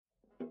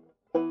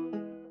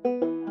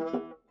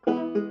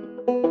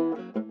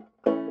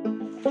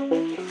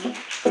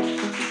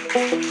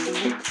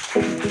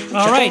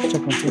All right.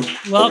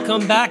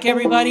 Welcome back,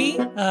 everybody.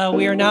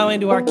 We are now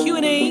into our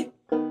Q&A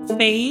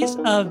phase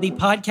of the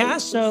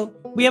podcast. So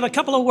we have a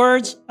couple of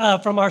words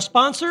from our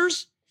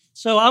sponsors.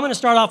 So I'm going to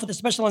start off with a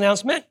special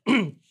announcement.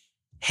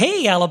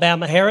 Hey,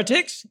 Alabama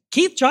heretics.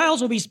 Keith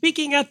Giles will be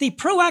speaking at the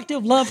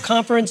Proactive Love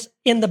Conference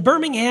in the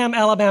Birmingham,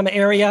 Alabama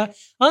area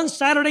on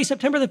Saturday,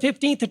 September the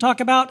 15th to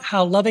talk about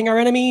how loving our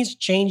enemies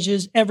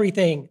changes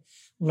everything.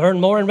 Learn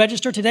more and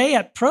register today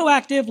at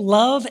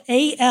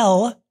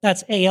proactiveloveal,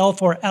 that's AL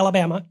for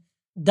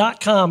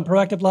Alabama.com,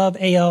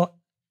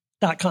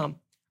 proactiveloveal.com.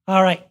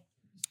 All right.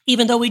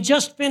 Even though we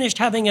just finished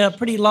having a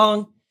pretty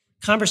long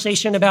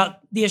conversation about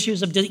the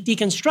issues of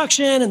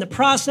deconstruction and the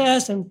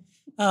process and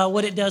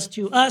what it does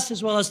to us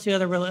as well as to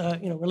other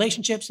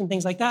relationships and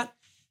things like that.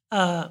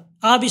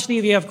 Obviously,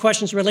 if you have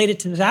questions related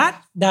to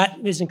that, that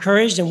is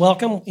encouraged and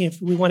welcome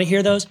if we want to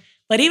hear those.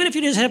 But even if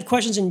you just have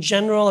questions in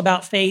general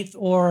about faith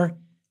or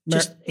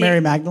just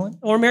Mary Magdalene?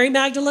 Or Mary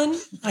Magdalene.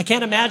 I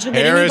can't imagine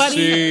that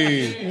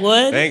anybody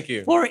would Thank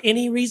you. for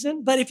any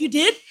reason. But if you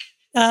did,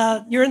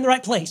 you're in the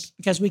right place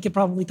because we could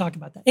probably talk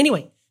about that.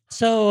 Anyway,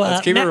 so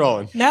let's keep it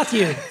rolling.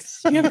 Matthew,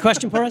 you have a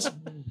question for us?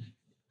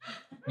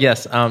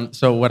 Yes.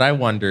 So what I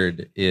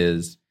wondered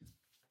is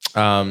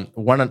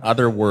one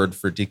other word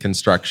for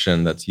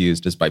deconstruction that's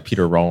used is by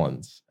Peter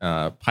Rollins,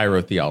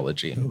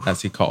 PyroTheology,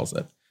 as he calls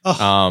it.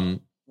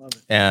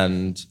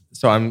 And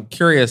so I'm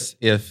curious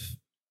if,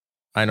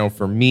 I know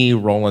for me,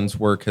 Rollins'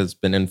 work has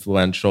been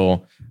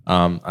influential.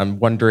 I'm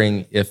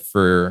wondering if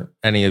for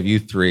any of you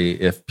three,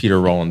 if Peter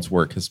Rollins'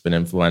 work has been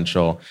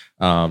influential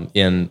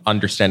in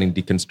understanding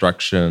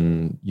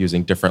deconstruction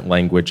using different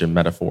language and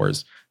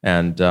metaphors,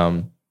 and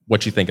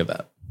what you think of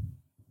that.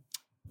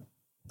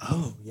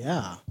 Oh,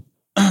 yeah.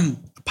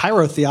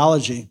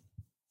 PyroTheology.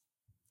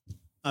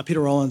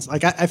 Peter Rollins.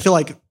 I feel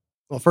like,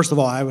 well, first of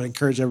all, I would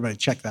encourage everybody to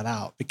check that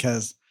out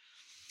because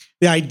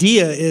the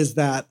idea is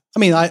that,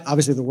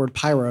 obviously the word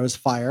pyro is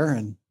fire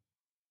and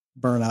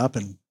burn up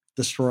and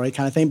destroy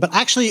kind of thing. But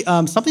actually,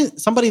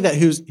 somebody that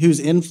who's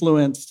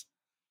influenced,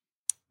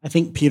 I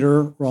think,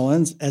 Peter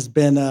Rollins has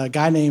been a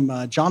guy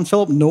named John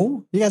Philip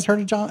Newell. You guys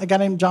heard of a guy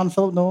named John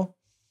Philip Newell?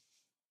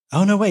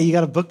 Oh, no way. You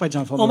got a book by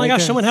John Philip Newell. Oh my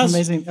gosh, someone has.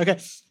 Amazing. Okay.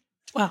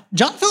 Wow.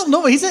 John Philip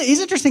Newell, he's an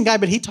interesting guy,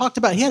 but he talked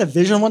about, he had a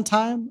vision one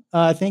time,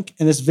 I think,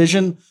 and this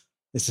vision,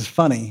 this is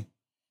funny,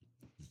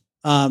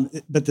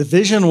 but the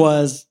vision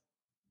was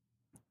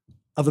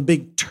of a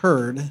big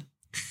turd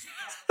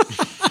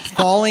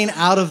falling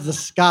out of the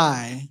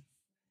sky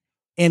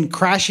and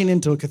crashing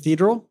into a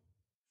cathedral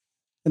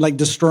and like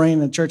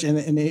destroying a church.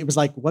 And it was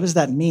like, what does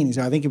that mean?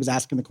 So I think he was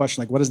asking the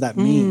question, like, what does that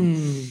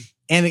mean?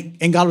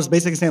 And God was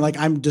basically saying, like,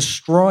 I'm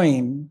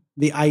destroying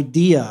the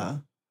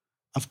idea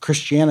of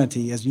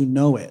Christianity as you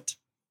know it.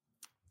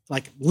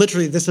 Like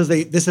literally, this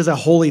is a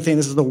holy thing.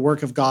 This is the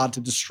work of God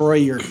to destroy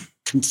your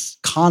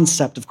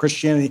concept of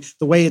Christianity,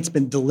 the way it's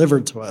been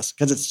delivered to us,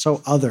 because it's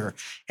so other.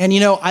 And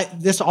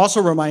this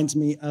also reminds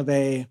me of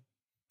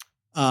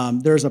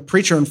there's a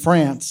preacher in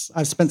France.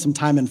 I've spent some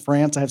time in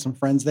France. I have some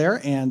friends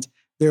there, and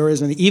there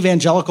is an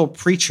evangelical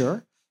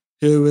preacher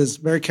who is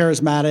very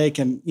charismatic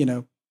and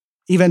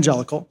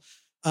evangelical,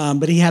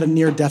 but he had a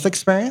near-death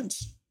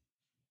experience.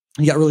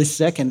 He got really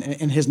sick, and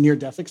in his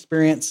near-death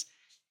experience,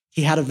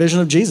 he had a vision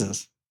of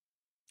Jesus.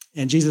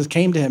 And Jesus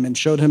came to him and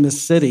showed him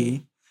this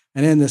city.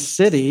 And in this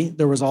city,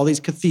 there was all these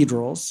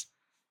cathedrals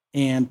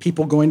and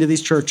people going to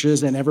these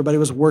churches, and everybody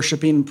was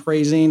worshiping and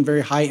praising,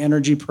 very high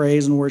energy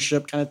praise and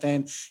worship kind of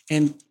thing.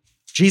 And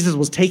Jesus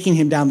was taking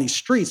him down these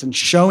streets and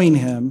showing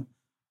him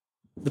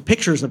the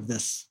pictures of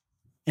this.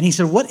 And he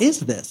said, what is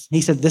this? He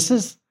said, this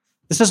is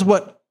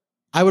what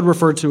I would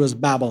refer to as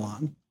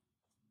Babylon.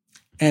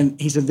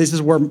 And he said, this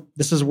is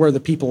where the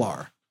people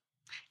are.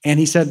 And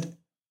he said,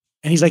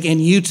 and he's like,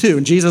 and you too.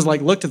 And Jesus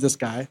looked at this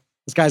guy.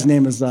 This guy's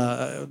name is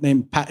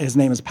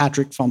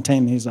Patrick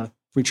Fontaine. He's a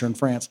preacher in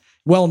France,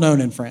 well known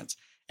in France.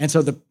 And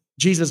so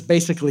Jesus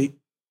basically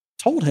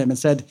told him and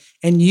said,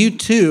 and you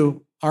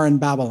too are in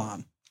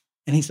Babylon.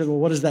 And he said, well,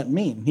 what does that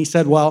mean? He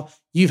said, well,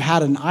 you've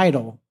had an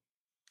idol.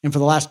 And for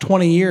the last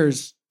 20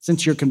 years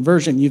since your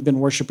conversion, you've been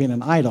worshiping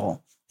an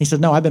idol. He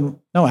said, no,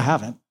 I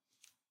haven't.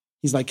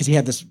 He's like, because he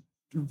had this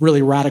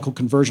really radical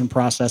conversion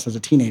process as a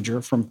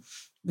teenager from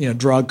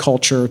drug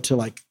culture to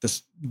like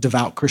this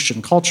devout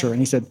Christian culture. And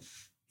he's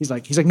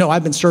like, no,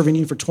 I've been serving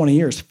you for 20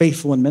 years,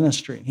 faithful in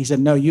ministry. And he said,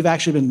 no, you've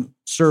actually been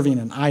serving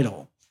an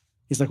idol.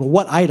 He's like, well,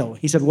 what idol?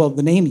 He said, well,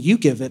 the name you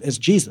give it is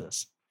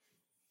Jesus,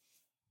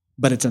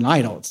 but it's an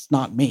idol. It's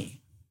not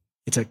me.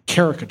 It's a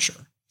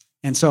caricature.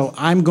 And so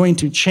I'm going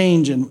to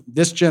change in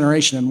this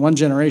generation, in one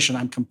generation,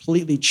 I'm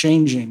completely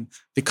changing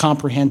the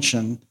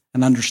comprehension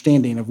and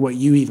understanding of what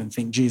you even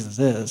think Jesus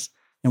is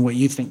and what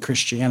you think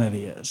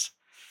Christianity is.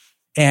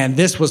 And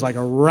this was like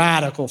a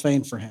radical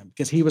thing for him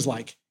because he was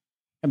like,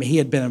 he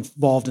had been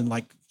involved in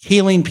like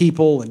healing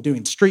people and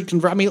doing street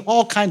conversion.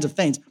 All kinds of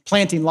things,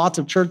 planting lots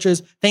of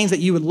churches, things that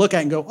you would look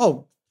at and go,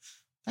 oh,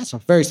 that's a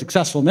very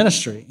successful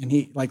ministry. And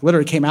he like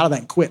literally came out of that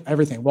and quit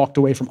everything, walked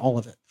away from all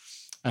of it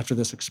after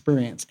this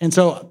experience. And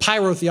so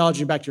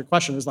PyroTheology, back to your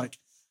question, is like,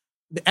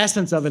 the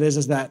essence of it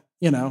is that,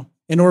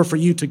 in order for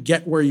you to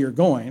get where you're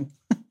going,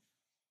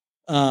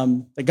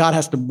 that God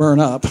has to burn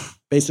up,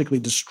 basically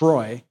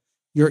destroy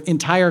your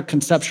entire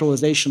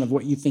conceptualization of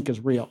what you think is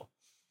real,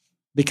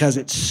 because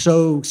it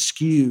so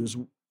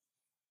skews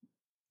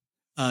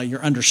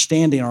your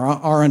understanding, or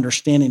our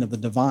understanding of the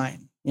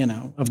divine,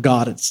 of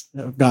God. It's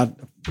God.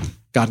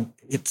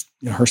 It's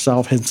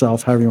herself,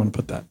 himself, however you want to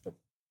put that.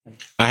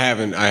 I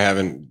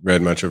haven't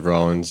read much of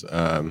Rollins.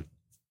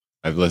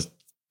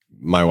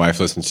 My wife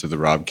listens to the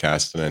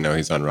Robcast, and I know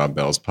he's on Rob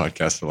Bell's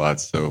podcast a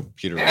lot. So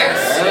Peter,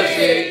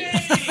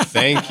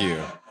 thank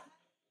you.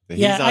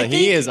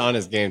 He is on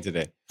his game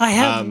today. I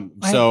have.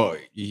 So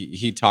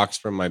he talks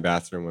from my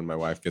bathroom when my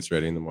wife gets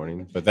ready in the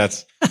morning. But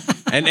that's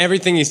and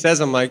everything he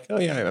says, I'm like, oh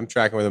yeah, I'm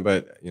tracking with him.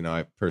 But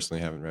I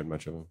personally haven't read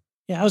much of him.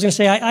 Yeah, I was going to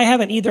say I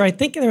haven't either. I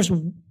think there's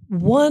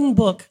one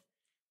book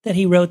that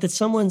he wrote that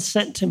someone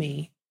sent to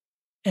me,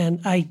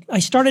 and I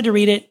started to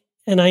read it.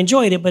 And I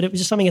enjoyed it, but it was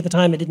just something at the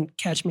time that didn't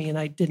catch me, and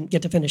I didn't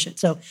get to finish it.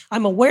 So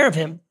I'm aware of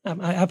him.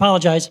 I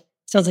apologize.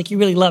 Sounds like you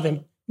really love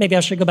him. Maybe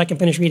I should go back and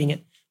finish reading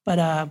it. But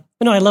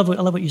no, I love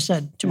what you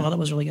said, Jamal. That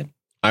was really good.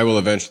 I will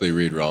eventually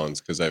read Rollins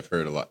because I've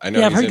heard a lot. I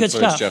know I've heard good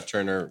stuff. Jeff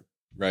Turner,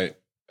 right?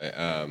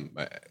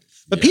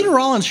 But Peter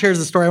Rollins shares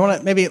the story. I want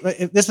to maybe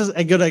this is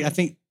a good, I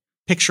think,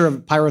 picture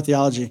of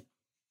PyroTheology.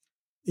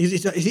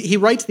 He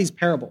writes these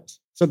parables.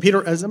 So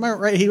Peter, am I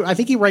right? I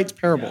think he writes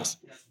parables.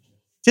 Yeah.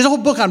 He has a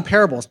whole book on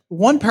parables.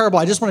 One parable,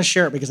 I just want to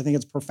share it because I think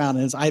it's profound.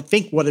 And I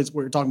think what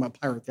we're talking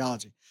about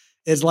PyroTheology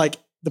is like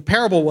the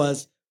parable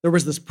was there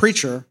was this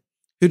preacher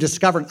who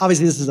discovered,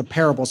 obviously this is a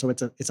parable, so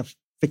it's a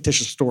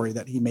fictitious story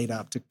that he made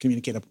up to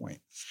communicate a point.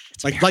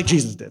 It's like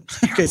Jesus did.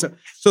 Okay,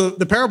 so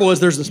the parable is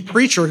there's this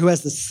preacher who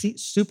has this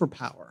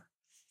superpower.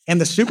 And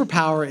the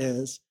superpower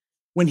is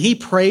when he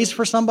prays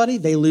for somebody,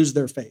 they lose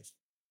their faith.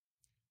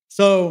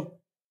 So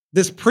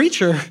this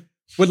preacher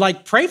would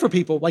pray for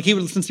people, he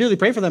would sincerely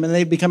pray for them, and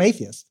they'd become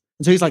atheists.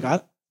 And so he's like,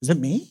 is it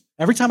me?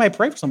 Every time I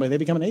pray for somebody, they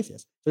become an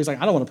atheist. So he's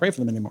like, I don't want to pray for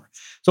them anymore.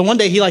 So one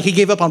day he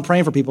gave up on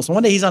praying for people. So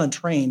one day he's on a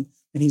train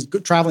and he's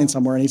traveling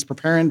somewhere and he's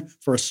preparing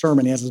for a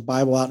sermon. He has his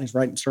Bible out and he's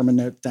writing sermon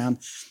notes down.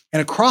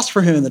 And across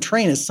from him in the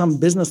train is some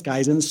business guy.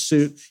 He's in a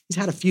suit. He's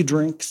had a few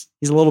drinks.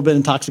 He's a little bit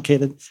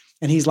intoxicated,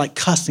 and he's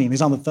cussing.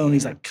 He's on the phone.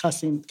 He's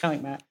cussing, kind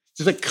of like Matt.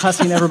 He's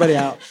cussing everybody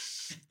out.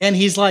 And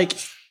he's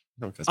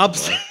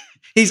upset.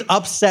 He's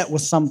upset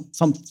with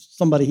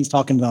somebody he's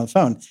talking to on the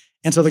phone.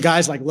 And so the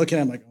guy's looking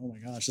at him oh my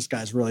gosh, this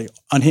guy's really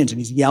unhinged. And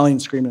he's yelling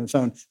and screaming on the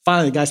phone.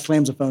 Finally, the guy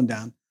slams the phone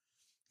down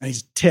and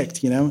he's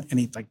ticked, and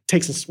he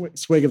takes a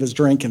swig of his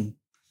drink and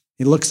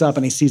he looks up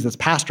and he sees this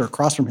pastor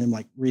across from him,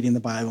 reading the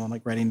Bible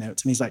and writing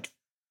notes. And he's like,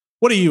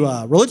 what are you,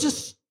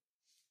 religious?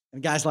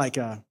 And the guy's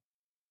yeah.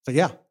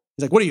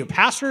 He's like, what are you, a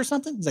pastor or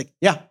something? He's like,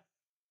 yeah.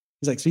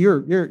 He's like, so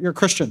you're a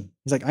Christian?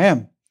 He's like, I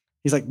am.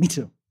 He's like, me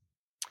too.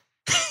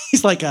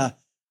 He's like,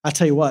 I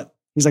tell you what,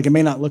 he's like, it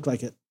may not look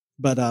like it,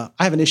 but I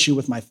have an issue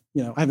with my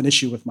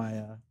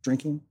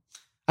drinking.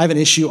 I have an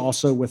issue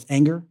also with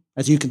anger,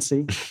 as you can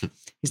see.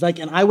 He's like,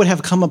 and I would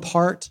have come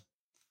apart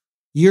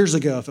years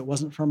ago if it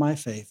wasn't for my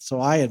faith.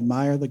 So I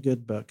admire the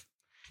good book.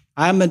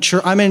 I'm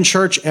in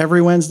church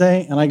every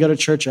Wednesday, and I go to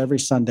church every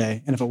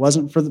Sunday. And if it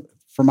wasn't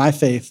for my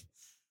faith,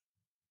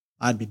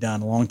 I'd be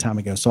done a long time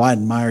ago. So I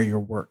admire your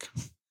work.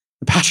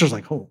 The pastor's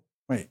like, oh,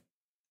 wait,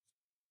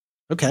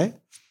 okay.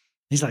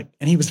 He's like,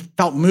 and he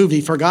felt moved.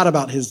 He forgot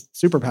about his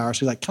superpower. So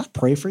he's like, can I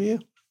pray for you?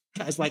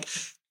 The guy's like,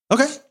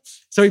 okay.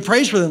 So he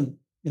prays for them,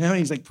 and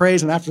he's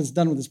prays. And after he's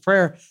done with his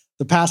prayer,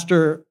 the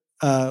pastor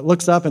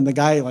looks up and the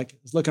guy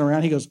is looking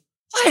around. He goes,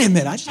 wait a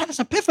minute, I just had this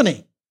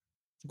epiphany.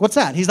 What's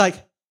that? He's like,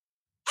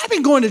 I've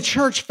been going to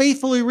church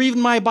faithfully,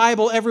 reading my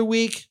Bible every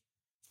week,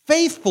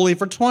 faithfully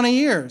for 20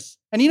 years.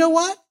 And you know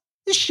what?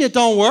 This shit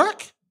don't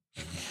work.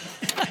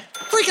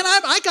 Freaking,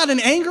 I got an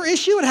anger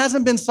issue. It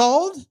hasn't been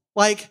solved.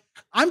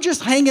 I'm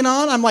just hanging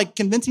on. I'm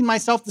convincing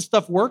myself this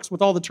stuff works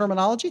with all the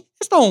terminology.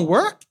 This don't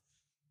work.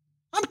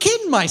 I'm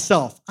kidding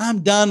myself. I'm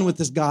done with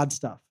this God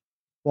stuff.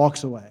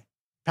 Walks away.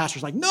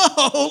 Pastor's like, no,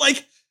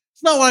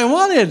 it's not what I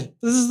wanted.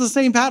 This is the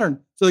same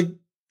pattern. So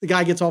the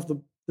guy gets off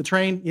the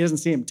train. He doesn't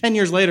see him. 10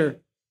 years later,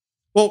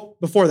 well,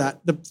 before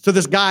that, this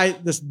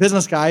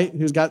business guy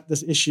who's got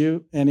this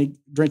issue and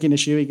drinking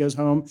issue, he goes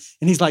home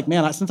and he's like,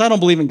 man, since I don't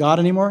believe in God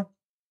anymore,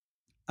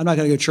 I'm not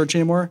going to go to church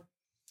anymore.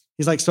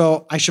 He's like,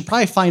 so I should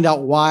probably find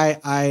out why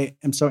I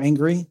am so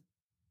angry.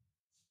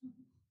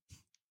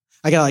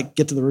 I got to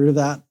get to the root of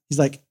that. He's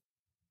like,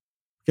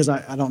 because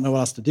I don't know what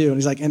else to do. And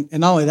he's like, and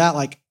not only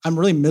that, I'm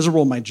really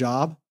miserable in my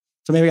job.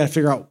 So maybe I got to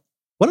figure out,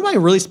 what am I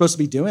really supposed to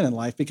be doing in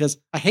life? Because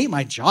I hate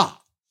my job.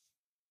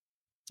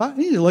 So I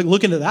need to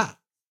look into that.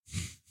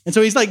 And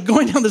so he's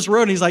going down this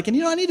road and he's like,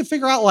 and I need to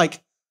figure out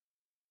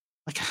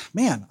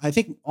man, I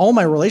think all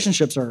my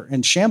relationships are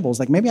in shambles.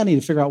 Maybe I need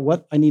to figure out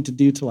what I need to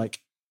do to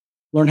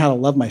learn how to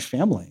love my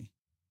family.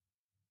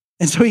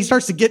 And so he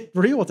starts to get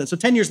real with it. So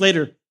 10 years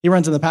later, he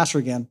runs into the pastor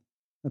again.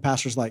 The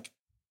pastor's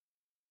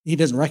he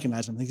doesn't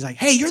recognize him. He's like,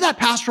 hey, you're that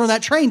pastor on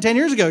that train 10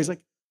 years ago. He's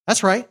like,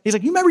 that's right. He's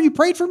like, you remember you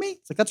prayed for me?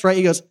 He's like, that's right.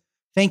 He goes,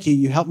 thank you.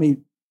 You helped me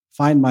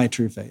find my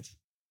true faith.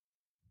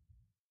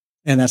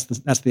 And that's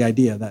the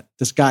idea, that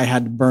this guy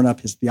had to burn up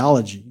his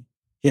theology.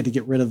 He had to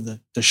get rid of the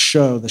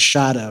show, the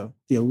shadow,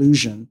 the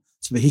illusion,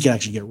 so that he could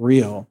actually get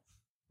real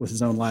with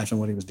his own life and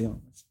what he was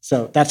dealing with.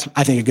 So that's,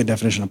 I think, a good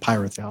definition of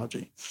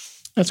pyrotheology.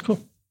 That's cool.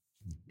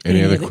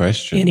 Any other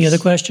questions? Any other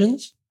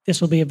questions? This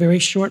will be a very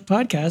short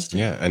podcast.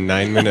 Yeah, a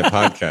 9-minute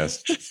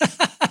podcast.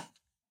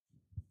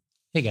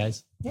 Hey,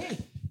 guys. Hey,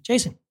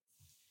 Jason.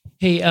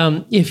 Hey, I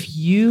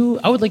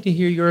would like to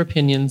hear your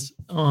opinions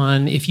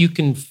on if you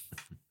can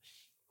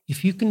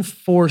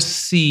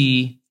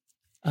foresee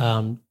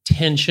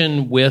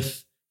tension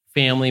with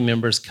family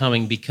members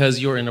coming because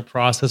you're in a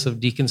process of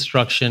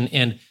deconstruction,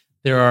 and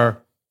there are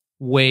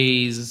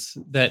ways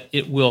that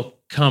it will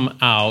come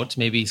out,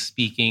 maybe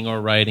speaking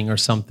or writing or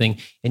something,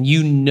 and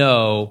you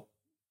know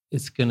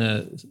it's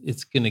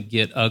gonna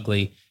get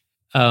ugly.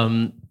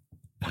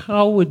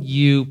 How would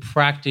you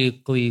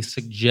practically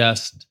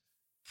suggest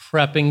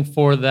prepping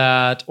for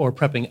that, or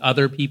prepping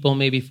other people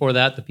maybe for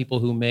that, the people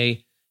who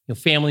may,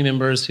 family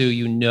members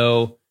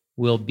who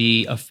will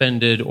be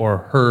offended or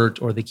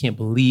hurt, or they can't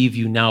believe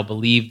you now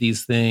believe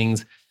these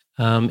things?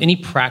 Any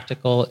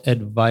practical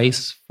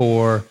advice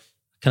for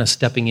kind of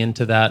stepping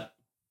into that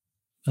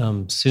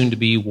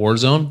soon-to-be war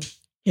zone?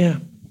 Yeah.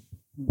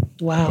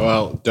 Wow.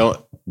 Well,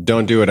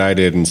 don't do what I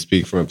did and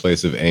speak from a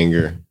place of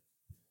anger.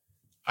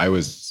 I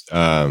was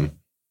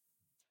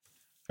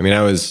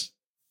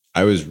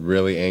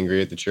really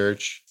angry at the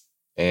church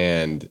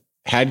and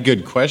had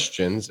good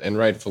questions, and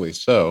rightfully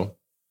so.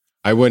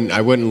 I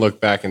wouldn't look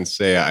back and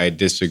say I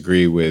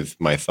disagree with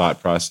my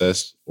thought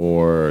process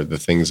or the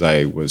things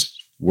I was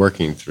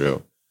working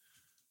through.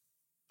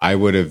 I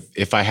would have,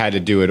 if I had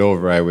to do it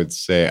over, I would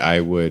say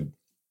I would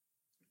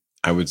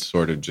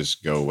sort of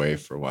just go away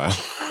for a while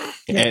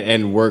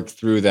and work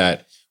through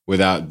that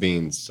without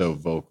being so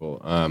vocal.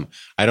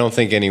 I don't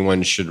think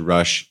anyone should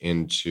rush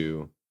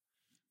into,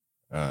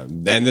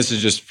 and this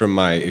is just from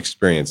my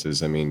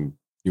experiences. I mean,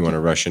 you want to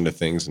rush into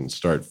things and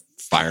start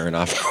firing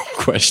off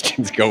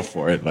questions, go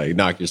for it, like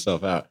knock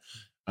yourself out.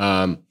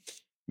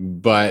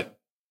 But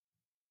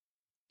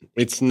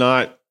it's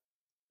not,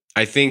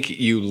 I think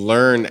you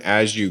learn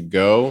as you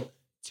go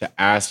to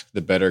ask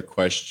the better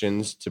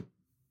questions, to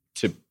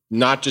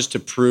not just to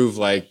prove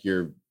like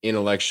your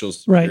intellectual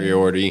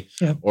superiority,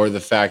 right. Or the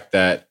fact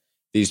that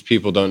these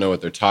people don't know what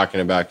they're talking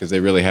about because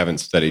they really haven't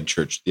studied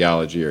church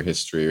theology or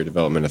history or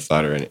development of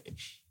thought or anything.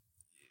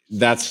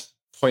 That's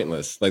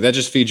pointless. Like that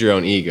just feeds your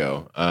own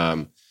ego.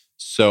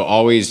 So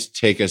always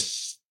take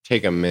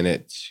a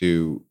minute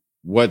to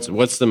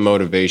what's the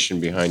motivation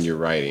behind your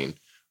writing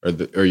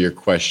or your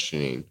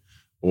questioning,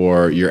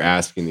 or you're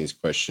asking these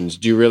questions.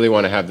 Do you really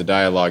want to have the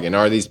dialogue? And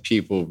are these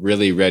people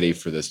really ready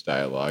for this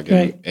dialogue?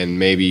 Right. And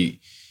maybe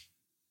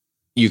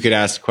you could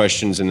ask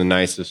questions in the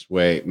nicest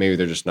way. Maybe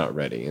they're just not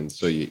ready. And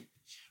so you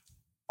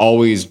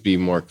always be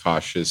more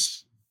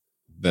cautious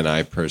than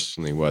I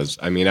personally was.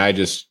 I mean, I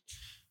just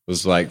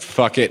was like,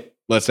 fuck it.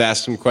 Let's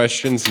ask some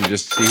questions and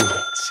just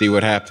see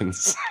what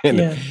happens.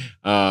 And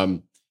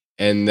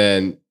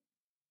then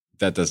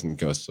that doesn't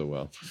go so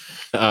well,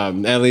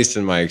 at least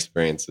in my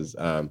experiences.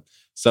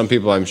 Some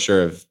people I'm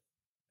sure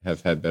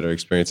have had better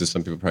experiences.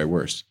 Some people probably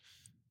worse.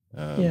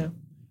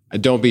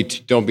 Don't be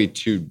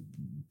too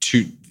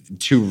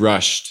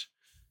rushed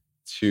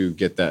to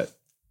get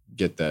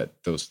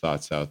those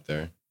thoughts out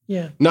there.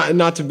 Yeah.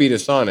 Not to be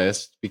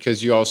dishonest,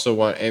 because you also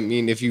want, I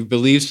mean, if you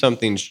believe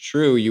something's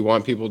true, you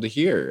want people to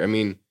hear. I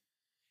mean,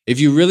 if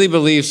you really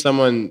believe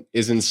someone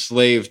is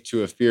enslaved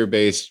to a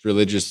fear-based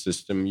religious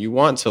system, you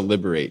want to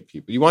liberate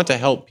people. You want to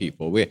help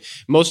people.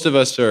 Most of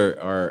us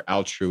are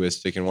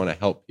altruistic and want to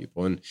help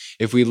people. And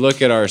if we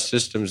look at our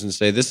systems and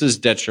say, this is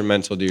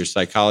detrimental to your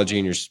psychology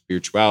and your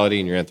spirituality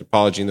and your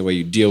anthropology and the way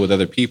you deal with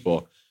other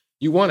people,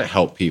 you want to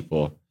help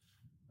people.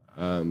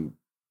 You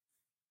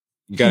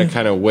got to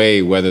kind of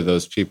weigh whether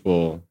those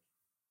people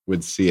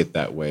would see it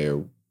that way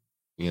or,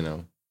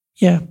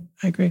 Yeah,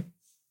 I agree.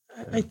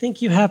 I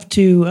think you have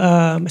to,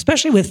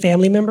 especially with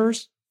family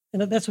members,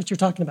 and that's what you're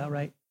talking about,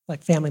 right?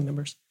 Like family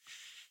members.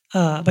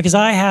 Because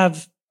I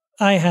have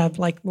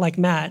like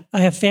Matt,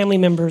 I have family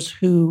members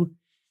who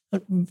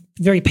are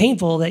very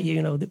painful that,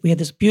 that we had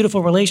this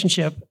beautiful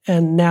relationship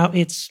and now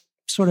it's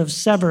sort of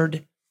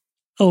severed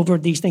over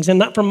these things. And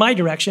not from my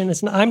direction.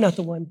 I'm not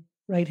the one,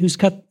 right, who's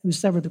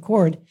severed the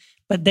cord,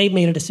 but they've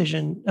made a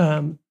decision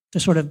to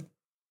sort of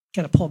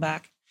kind of pull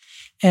back.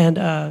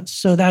 And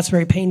so that's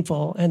very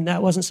painful. And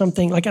that wasn't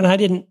something and I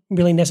didn't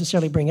really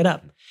necessarily bring it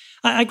up.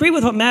 I agree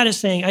with what Matt is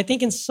saying. I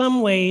think in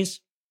some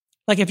ways,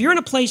 like if you're in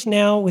a place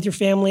now with your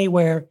family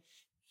where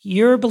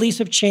your beliefs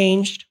have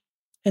changed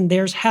and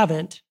theirs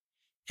haven't,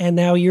 and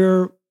now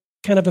you're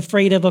kind of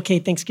afraid of, okay,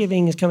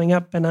 Thanksgiving is coming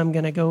up and I'm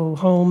going to go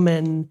home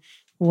and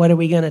what are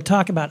we going to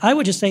talk about? I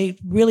would just say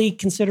really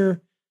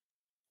consider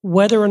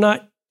whether or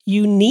not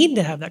you need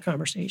to have that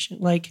conversation.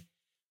 Like,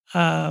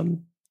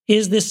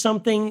 is this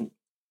something...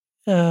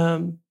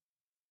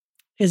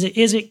 is it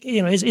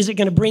just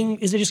going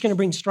to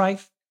bring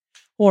strife,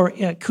 Or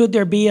could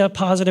there be a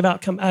positive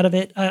outcome out of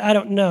it? I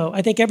don't know.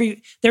 I think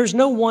there's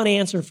no one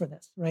answer for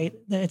this, right?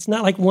 It's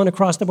not like one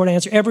across the board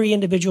answer. Every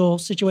individual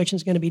situation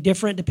is going to be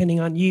different depending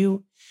on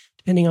you,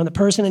 depending on the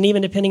person, and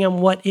even depending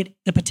on what the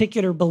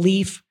particular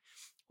belief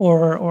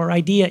or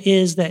idea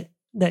is that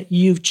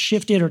you've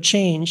shifted or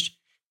changed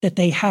that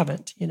they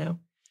haven't,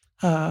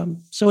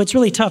 So it's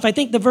really tough. I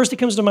think the verse that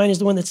comes to mind is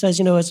the one that says,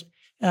 is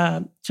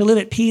to live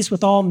at peace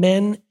with all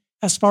men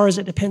as far as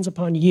it depends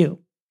upon you.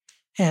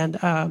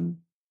 And,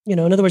 in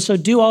other words, so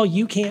do all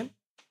you can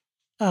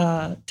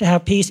to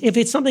have peace. If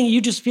it's something you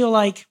just feel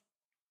like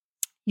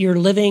you're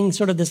living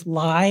sort of this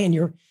lie and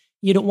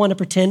you don't want to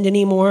pretend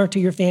anymore to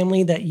your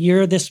family that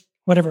you're this,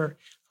 whatever,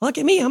 look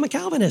at me, I'm a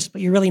Calvinist,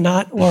 but you're really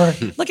not. Or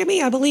look at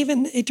me, I believe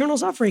in eternal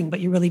suffering, but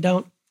you really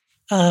don't.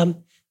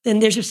 Then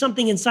there's just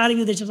something inside of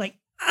you that's just like,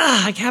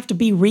 I have to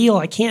be real.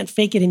 I can't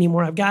fake it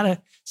anymore. I've got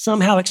to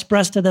somehow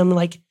express to them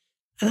like,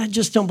 I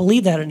just don't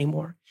believe that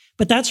anymore.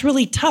 But that's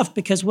really tough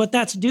because what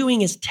that's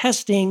doing is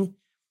testing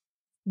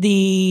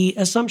the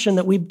assumption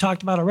that we've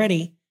talked about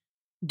already.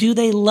 Do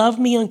they love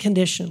me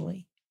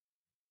unconditionally?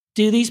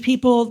 Do these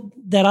people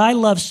that I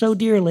love so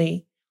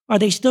dearly, are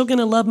they still going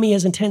to love me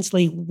as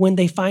intensely when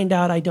they find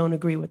out I don't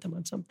agree with them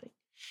on something?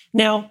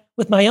 Now,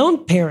 with my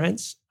own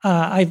parents,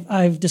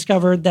 I've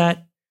discovered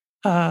that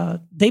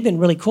they've been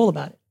really cool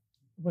about it,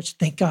 which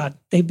thank God.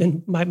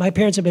 My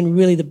parents have been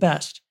really the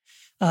best.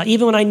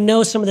 Even when I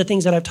know some of the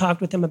things that I've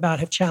talked with them about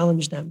have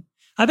challenged them.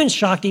 I've been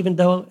shocked, even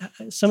though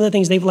some of the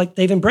things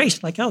they've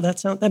embraced, like, oh,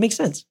 that makes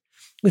sense.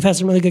 We've had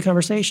some really good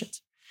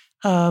conversations.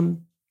 But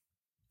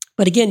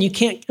again,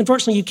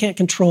 unfortunately, you can't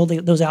control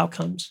those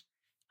outcomes.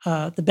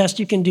 The best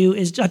you can do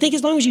is, I think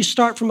as long as you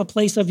start from a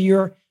place of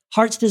your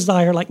heart's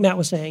desire, like Matt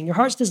was saying, your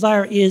heart's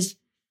desire is,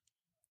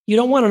 you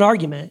don't want an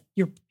argument.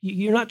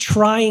 You're not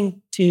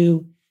trying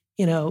to,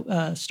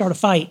 start a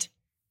fight.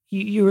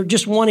 You're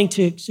just wanting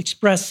to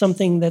express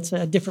something that's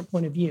a different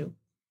point of view.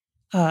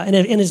 And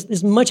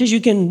as much as you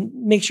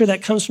can make sure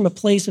that comes from a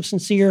place of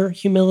sincere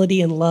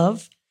humility and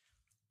love,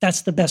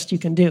 that's the best you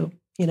can do,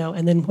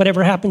 and then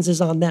whatever happens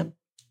is on them,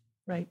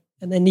 right?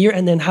 And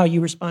then how you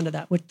respond to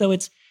that, which though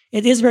it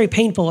is very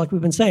painful, like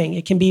we've been saying,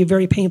 it can be a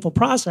very painful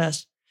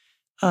process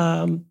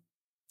to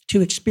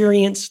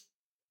experience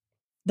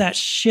that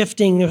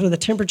shifting of the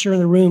temperature in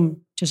the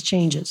room just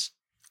changes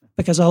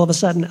because all of a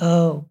sudden,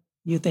 oh,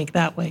 you think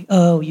that way.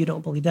 Oh, you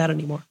don't believe that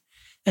anymore.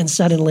 And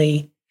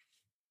suddenly,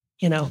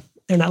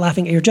 they're not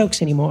laughing at your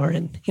jokes anymore.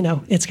 And,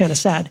 it's kind of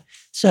sad.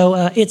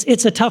 So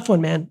it's a tough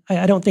one, man.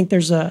 I don't think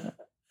there's an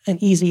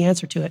easy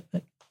answer to it.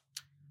 But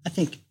I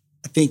think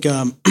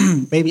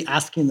maybe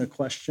asking the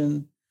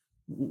question,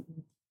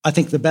 I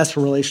think the best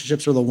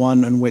relationships are the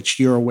one in which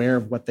you're aware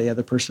of what the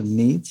other person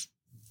needs.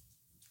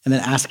 And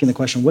then asking the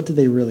question, what do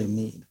they really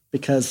need?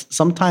 Because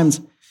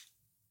sometimes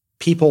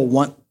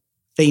people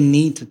they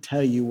need to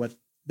tell you what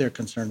they're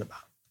concerned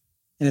about.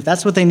 And if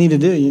that's what they need to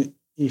do,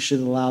 you should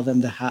allow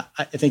them to have,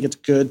 I think it's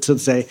good to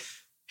say,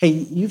 hey,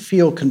 you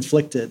feel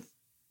conflicted.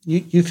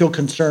 You feel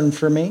concerned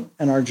for me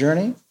and our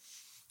journey.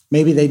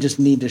 Maybe they just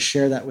need to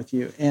share that with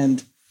you.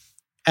 And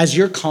as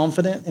you're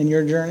confident in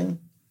your journey,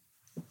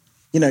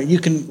 you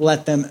can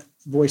let them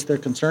voice their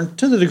concern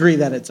to the degree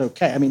that it's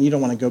okay. I mean, you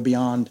don't want to go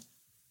beyond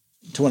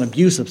to an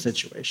abusive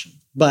situation,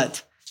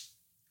 but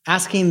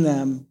asking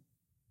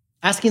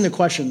the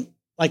question,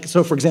 like,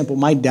 so for example,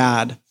 my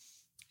dad,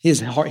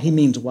 his heart, he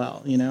means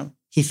well,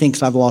 he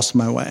thinks I've lost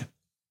my way.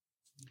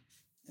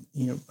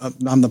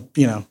 I'm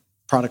the,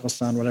 prodigal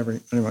son, whatever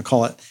you want to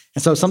call it.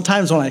 And so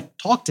sometimes when I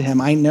talk to him,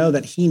 I know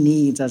that he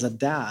needs, as a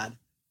dad,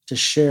 to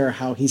share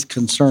how he's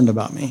concerned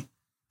about me.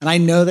 And I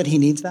know that he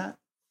needs that.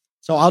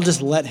 So I'll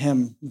just let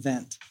him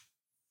vent.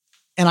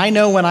 And I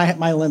know when I hit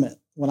my limit,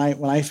 when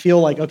I feel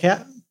like, okay,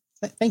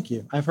 thank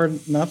you. I've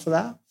heard enough of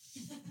that.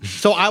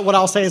 So what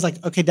I'll say is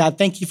like, okay, Dad,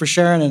 thank you for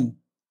sharing, and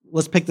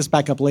let's pick this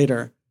back up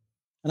later.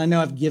 And I know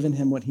I've given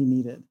him what he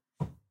needed.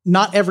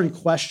 Not every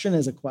question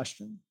is a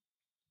question.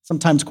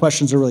 Sometimes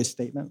questions are really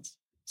statements.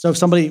 So if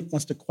somebody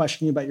wants to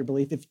question you about your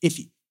belief,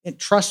 if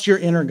trust your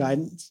inner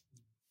guidance.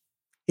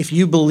 If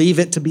you believe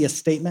it to be a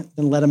statement,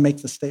 then let them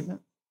make the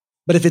statement.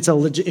 But if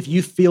if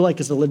you feel like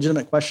it's a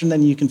legitimate question,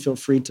 then you can feel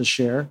free to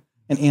share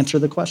and answer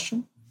the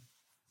question.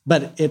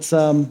 But it's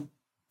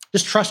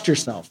just trust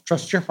yourself,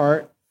 trust your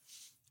heart,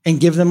 and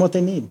give them what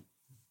they need.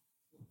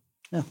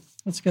 Yeah,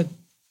 that's good.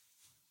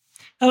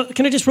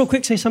 Can I just real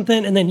quick say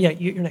something? And then,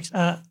 you're next.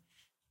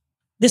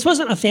 This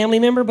wasn't a family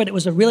member, but it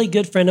was a really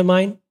good friend of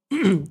mine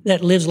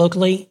that lives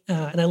locally.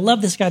 And I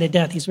love this guy to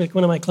death. He's like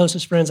one of my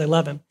closest friends. I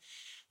love him.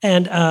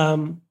 And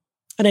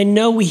I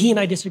know he and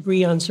I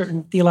disagree on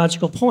certain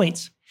theological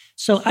points.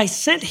 So I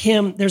sent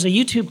him, there's a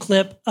YouTube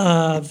clip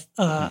of,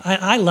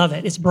 I love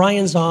it. It's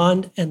Brian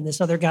Zond and this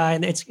other guy,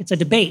 and it's a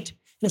debate.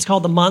 And it's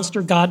called the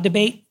Monster God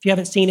Debate. If you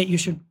haven't seen it, you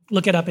should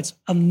look it up. It's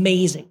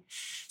amazing.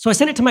 So I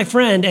sent it to my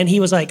friend, and he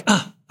was like,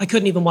 I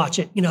couldn't even watch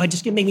it.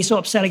 It made me so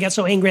upset. I got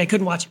so angry, I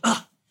couldn't watch it.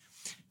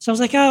 So I was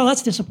like, oh,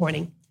 that's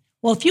disappointing.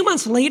 Well, a few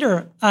months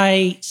later,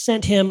 I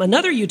sent him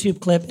another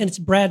YouTube clip, and it's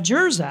Brad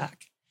Jerzak.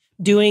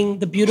 doing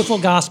the beautiful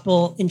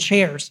gospel in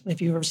chairs.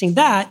 If you've ever seen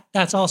that,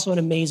 that's also an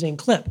amazing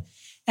clip.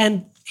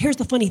 And here's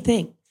the funny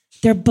thing.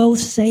 They're both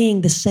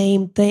saying the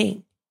same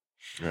thing.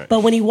 Right.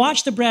 But when he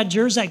watched the Brad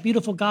Jerzak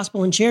beautiful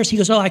gospel in chairs, he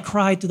goes, oh, I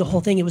cried through the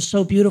whole thing. It was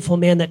so beautiful,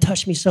 man. That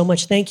touched me so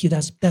much. Thank you.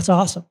 That's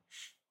awesome.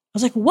 I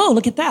was like, whoa,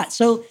 look at that.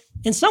 So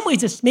in some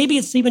ways, maybe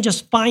it's even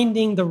just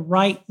finding the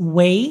right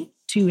way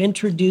to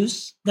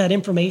introduce that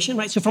information,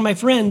 right? So for my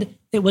friend,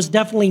 it was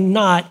definitely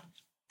not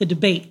the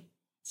debate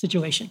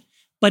situation,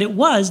 but it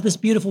was this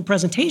beautiful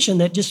presentation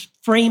that just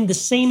framed the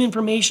same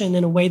information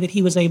in a way that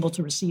he was able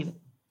to receive it,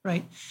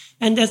 right?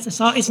 And it's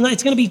going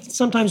to be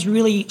sometimes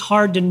really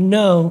hard to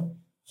know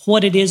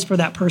what it is for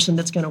that person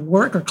that's going to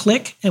work or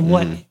click and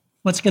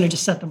what's going to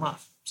just set them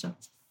off. So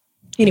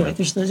anyway,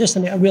 there's just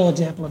a real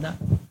example of that.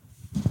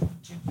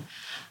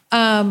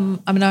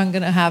 I'm not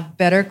going to have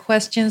better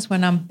questions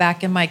when I'm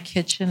back in my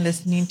kitchen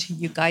listening to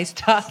you guys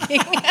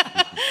talking.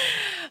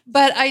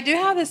 But I do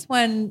have this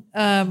one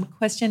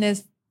question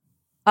is,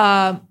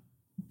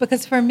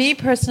 because for me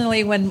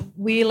personally, when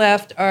we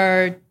left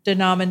our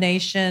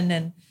denomination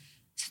and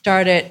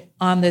started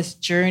on this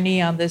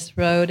journey, on this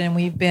road, and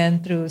we've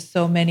been through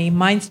so many.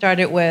 Mine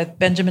started with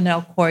Benjamin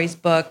L. Corey's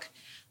book,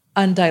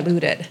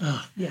 Undiluted.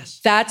 Oh,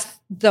 yes. That's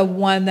the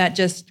one that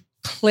just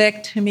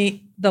clicked to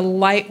me. The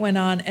light went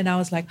on, and I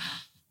was like,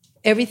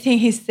 everything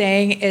he's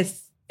saying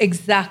is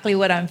exactly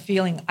what I'm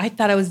feeling. I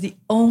thought I was the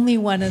only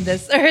one on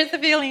this earth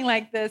feeling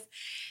like this.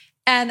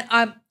 And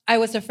I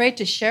was afraid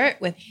to share it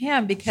with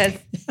him because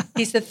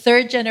he's a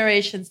third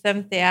generation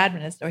Seventh-day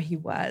Adventist, or he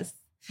was.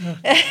 And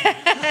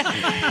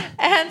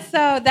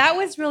so that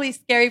was really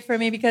scary for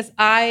me because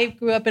I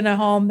grew up in a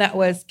home that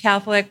was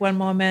Catholic one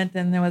moment,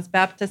 and there was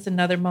Baptist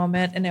another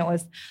moment, and it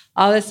was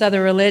all this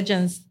other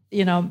religions,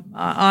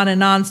 on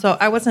and on. So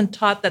I wasn't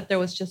taught that there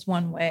was just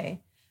one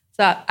way.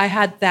 So I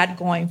had that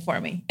going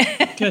for me.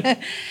 Good.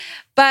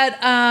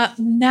 But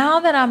now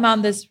that I'm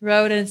on this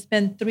road, and it's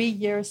been 3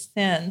 years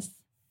since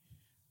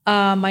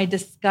my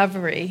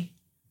discovery,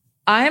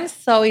 I'm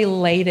so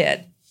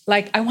elated.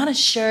 Like, I want to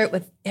share it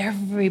with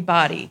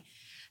everybody.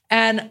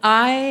 And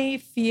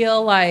I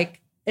feel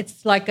like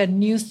it's like a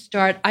new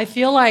start. I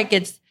feel like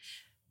it's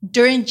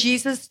during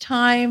Jesus'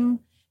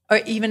 time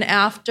or even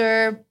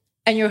after,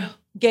 and you're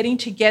getting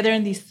together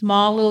in these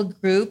small little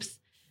groups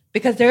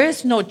because there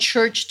is no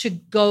church to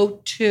go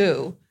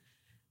to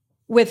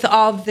with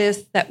all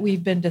this that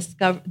we've been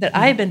that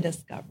I've been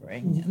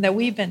discovering and that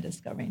we've been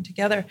discovering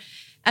together.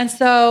 And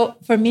so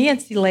for me,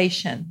 it's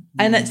elation.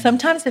 And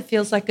sometimes it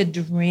feels like a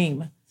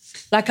dream.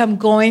 Like I'm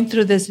going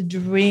through this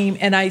dream,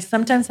 and I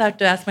sometimes have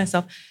to ask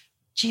myself,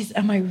 geez,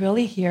 am I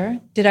really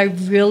here? Did I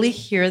really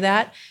hear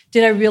that?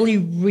 Did I really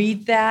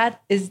read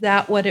that? Is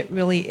that what it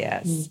really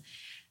is?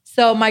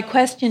 So my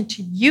question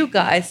to you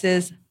guys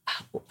is,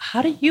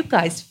 how do you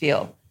guys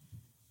feel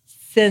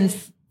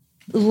since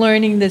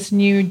learning this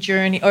new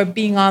journey or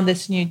being on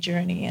this new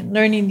journey and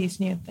learning these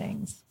new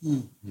things?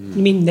 You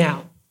mean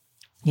now?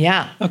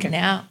 Yeah. Okay.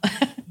 Now.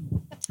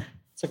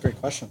 That's a great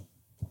question.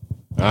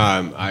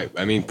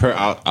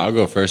 I'll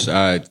go first.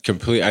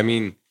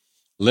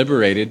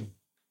 Liberated.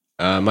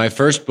 My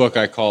first book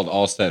I called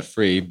All Set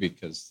Free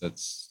because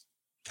that's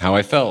how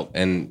I felt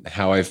and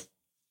how I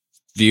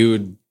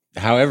viewed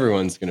how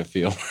everyone's going to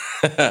feel.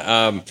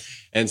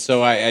 And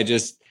so I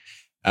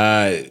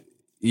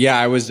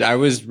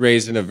was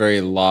raised in a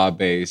very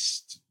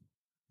law-based,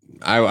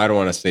 I don't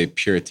want to say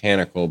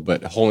puritanical,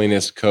 but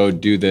holiness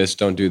code, do this,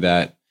 don't do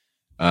that.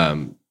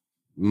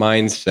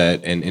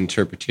 Mindset and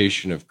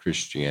interpretation of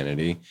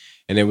Christianity,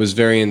 and it was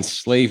very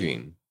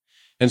enslaving.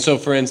 And so,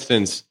 for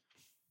instance,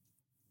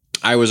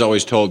 I was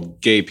always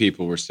told gay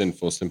people were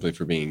sinful simply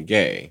for being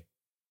gay,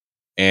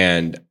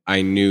 and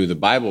I knew the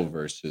Bible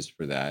verses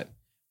for that.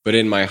 But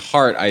in my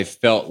heart, I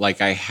felt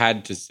like I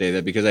had to say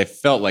that because I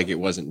felt like it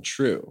wasn't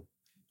true.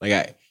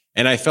 I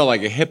felt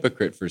like a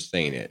hypocrite for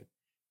saying it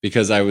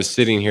because I was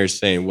sitting here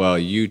saying, well,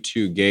 you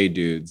two gay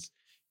dudes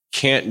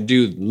can't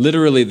do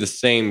literally the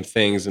same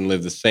things and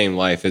live the same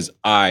life as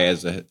I,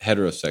 as a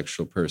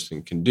heterosexual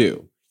person, can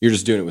do. You're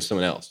just doing it with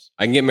someone else.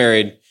 I can get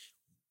married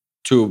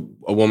to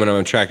a woman I'm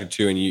attracted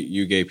to, and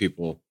you gay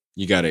people,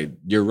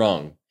 you're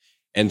wrong.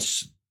 And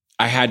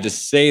I had to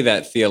say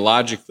that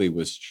theologically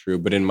was true,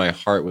 but in my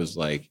heart was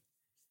like,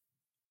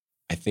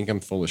 I think I'm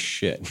full of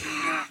shit.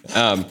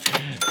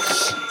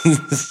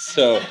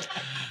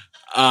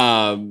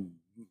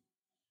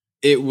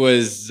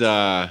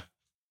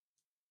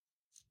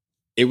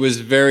 It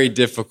was very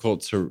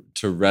difficult to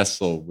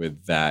wrestle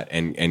with that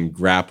and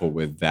grapple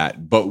with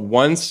that. But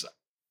once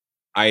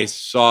I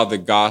saw the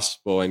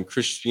gospel and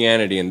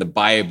Christianity and the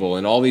Bible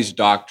and all these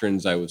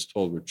doctrines I was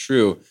told were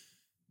true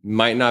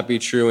might not be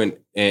true,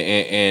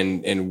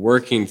 and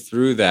working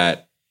through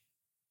that,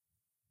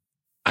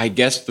 I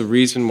guess the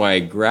reason why I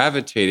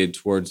gravitated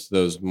towards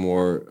those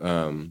more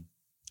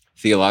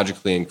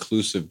theologically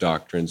inclusive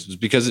doctrines was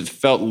because it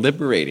felt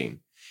liberating.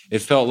 It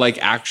felt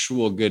like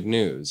actual good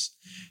news.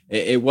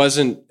 It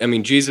wasn't,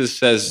 Jesus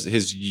says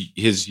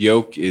his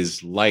yoke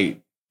is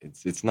light.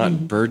 It's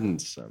not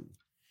burdensome.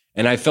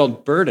 And I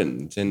felt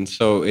burdened. And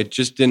so it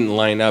just didn't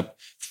line up.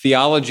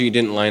 Theology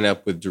didn't line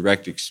up with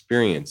direct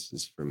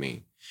experiences for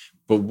me.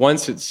 But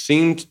once it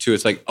seemed to,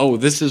 it's like, oh,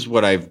 this is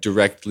what I've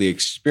directly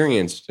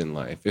experienced in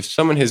life. If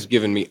someone has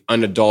given me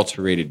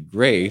unadulterated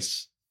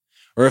grace,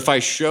 or if I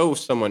show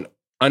someone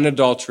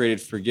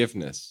unadulterated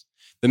forgiveness,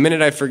 the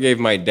minute I forgave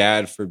my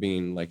dad for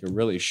being like a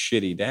really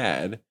shitty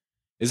dad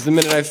is the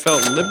minute I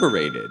felt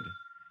liberated.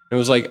 It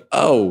was like,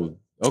 oh,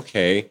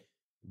 okay,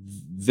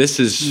 this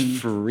is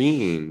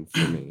freeing for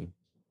me.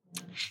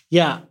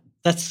 Yeah,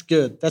 that's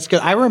good. That's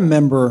good. I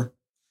remember,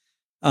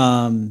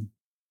 I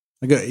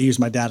use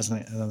my dad as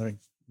another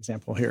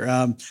example here.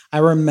 I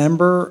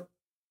remember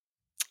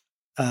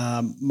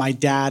my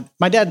dad,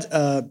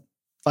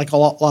 like a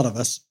lot of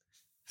us,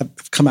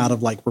 have come out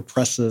of like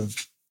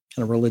repressive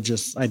kind of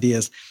religious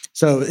ideas.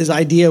 So his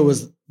idea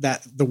was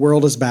that the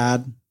world is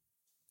bad,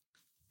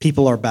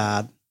 people are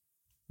bad,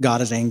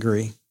 God is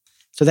angry.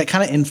 So that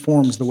kind of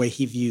informs the way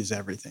he views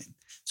everything.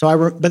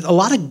 So but a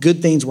lot of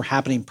good things were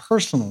happening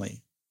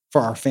personally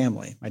for our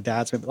family. My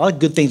dad's family, a lot of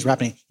good things were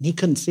happening, and he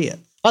couldn't see it.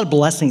 A lot of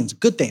blessings,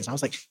 good things. I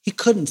was like, he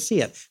couldn't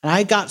see it. And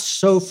I got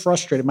so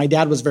frustrated. My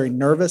dad was very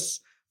nervous.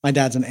 My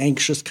dad's an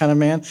anxious kind of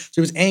man. So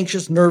he was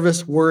anxious,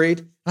 nervous, worried.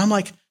 And I'm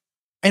like,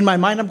 in my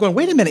mind, I'm going,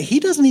 wait a minute. He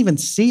doesn't even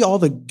see all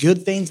the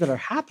good things that are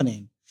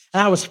happening.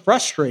 And I was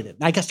frustrated.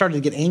 And I started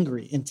to get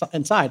angry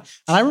inside.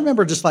 And I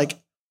remember just like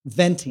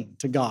venting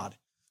to God.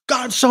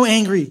 God, I'm so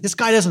angry. This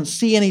guy doesn't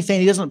see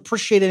anything. He doesn't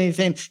appreciate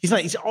anything.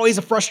 He's always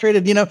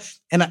frustrated,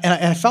 And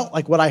I felt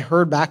like what I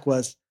heard back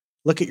was,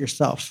 look at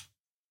yourself.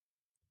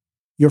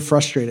 You're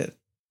frustrated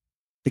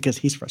because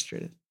he's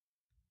frustrated.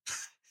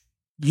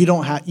 You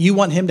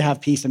want him to have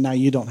peace, and now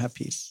you don't have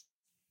peace.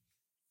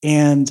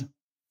 And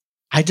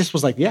I just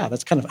was like, yeah,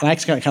 that's and I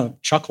kind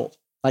of chuckled.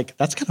 Like,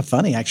 that's kind of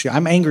funny, actually.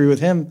 I'm angry with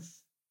him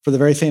for the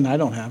very thing I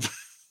don't have.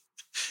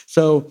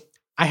 So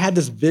I had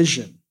this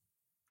vision.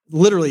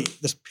 Literally,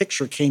 this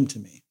picture came to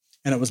me,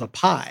 and it was a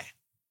pie.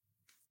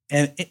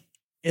 And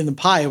in the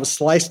pie, it was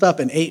sliced up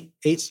in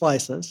eight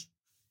slices.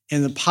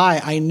 And the pie,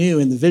 I knew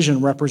in the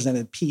vision,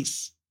 represented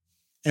peace.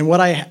 And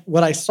what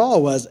I saw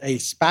was a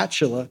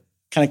spatula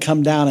kind of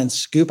come down and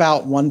scoop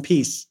out one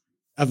piece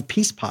of a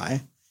peace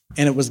pie,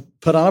 and it was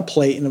put on a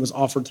plate and it was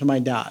offered to my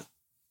dad.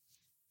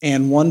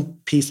 And one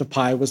piece of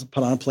pie was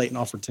put on a plate and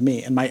offered to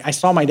me. And I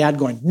saw my dad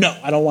going, no,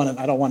 I don't want it.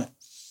 I don't want it.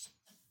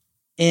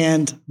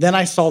 And then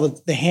I saw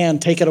the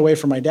hand take it away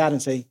from my dad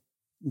and say,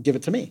 give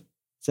it to me.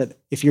 Said,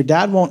 if your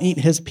dad won't eat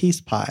his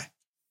peace pie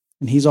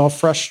and he's all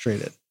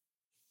frustrated,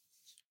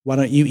 why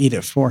don't you eat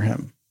it for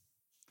him?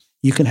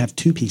 You can have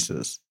two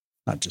pieces,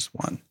 not just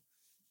one.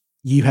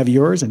 You have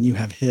yours and you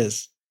have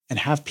his, and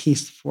have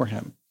peace for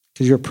him,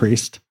 because you're a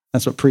priest.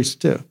 That's what priests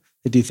do.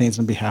 They do things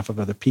on behalf of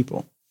other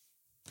people.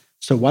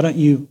 So why don't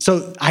you?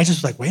 So I just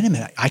was like, wait a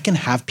minute, I can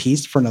have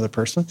peace for another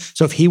person.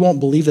 So if he won't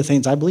believe the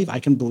things I believe, I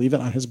can believe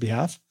it on his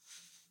behalf.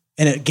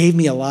 And it gave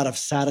me a lot of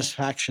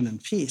satisfaction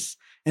and peace.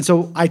 And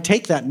so I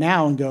take that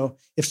now and go,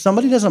 if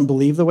somebody doesn't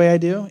believe the way I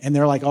do, and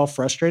they're like all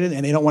frustrated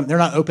and they're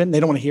not open, they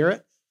don't want to hear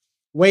it,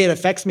 the way it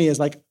affects me is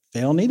like,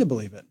 they don't need to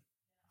believe it.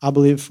 I'll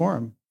believe it for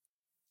them.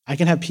 I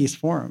can have peace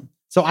for them.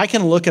 So I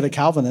can look at a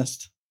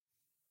Calvinist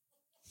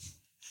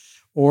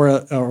or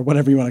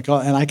whatever you want to call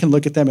it, and I can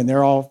look at them and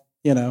they're all,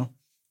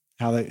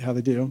 how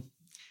they do.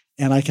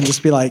 And I can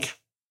just be like,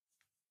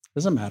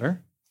 doesn't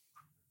matter.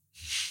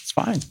 It's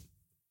fine.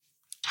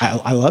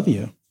 I love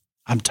you.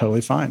 I'm totally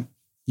fine.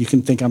 You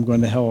can think I'm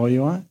going to hell all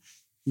you want.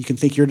 You can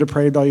think you're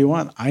depraved all you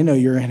want. I know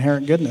your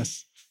inherent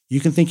goodness. You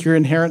can think you're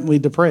inherently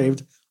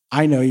depraved.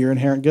 I know your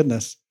inherent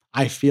goodness.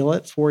 I feel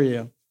it for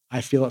you.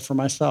 I feel it for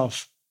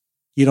myself.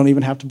 You don't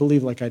even have to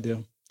believe like I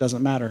do.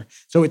 Doesn't matter.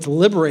 So it's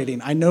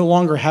liberating. I no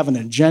longer have an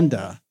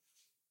agenda.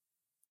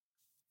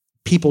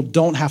 People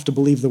don't have to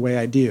believe the way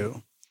I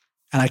do,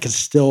 and I can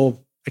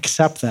still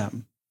accept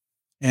them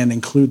and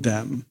include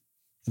them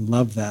and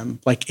love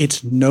them. Like,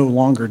 it's no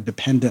longer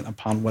dependent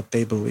upon what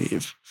they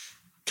believe,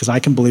 because I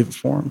can believe it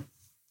for them.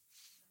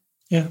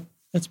 Yeah,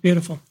 that's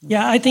beautiful.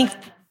 Yeah, I think.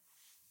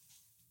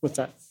 What's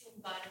that?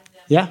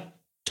 Yeah,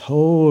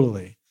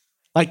 totally.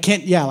 I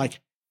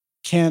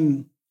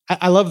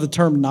love the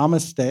term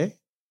namaste,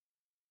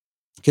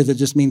 because it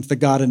just means the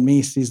God in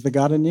me sees the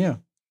God in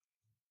you.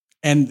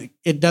 And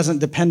it doesn't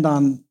depend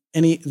on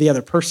the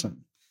other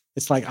person.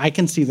 It's like, I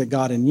can see the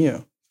God in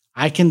you.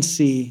 I can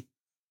see,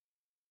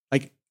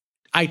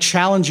 I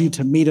challenge you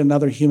to meet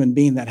another human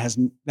being that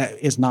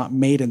is not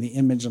made in the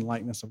image and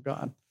likeness of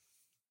God.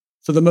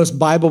 So the most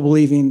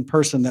Bible-believing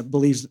person that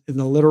believes in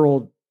the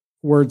literal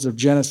words of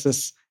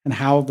Genesis and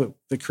how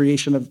the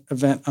creation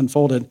event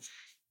unfolded,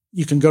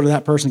 you can go to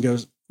that person and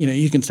goes,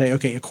 you can say,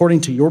 okay,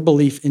 according to your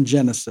belief in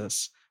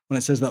Genesis, when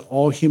it says that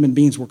all human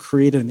beings were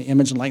created in the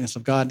image and likeness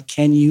of God,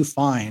 can you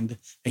find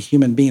a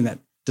human being that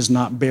does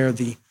not bear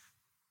the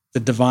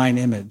divine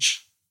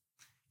image?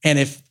 And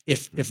if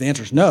the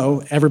answer is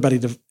no, everybody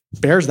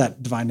bears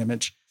that divine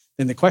image,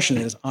 then the question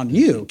is on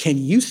you. Can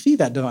you see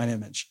that divine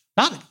image?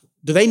 Not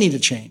do they need to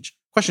change?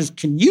 The question is,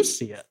 can you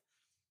see it?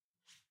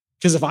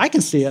 Because if I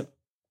can see it,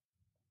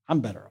 I'm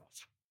better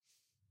off.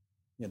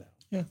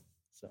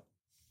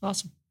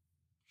 Awesome.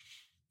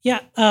 Yeah,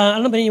 I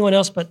don't know about anyone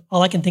else, but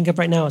all I can think of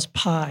right now is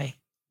pie.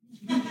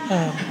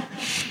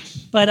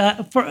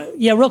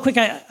 Real quick,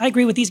 I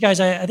agree with these guys.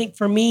 I think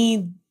for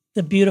me,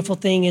 the beautiful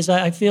thing is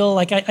I feel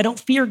like I don't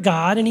fear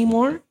God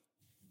anymore.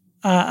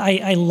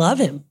 I love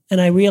him,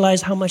 and I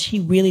realize how much he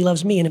really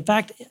loves me. And in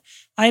fact,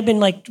 I've been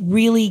like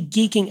really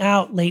geeking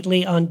out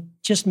lately on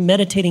just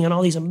meditating on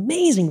all these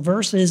amazing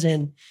verses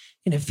in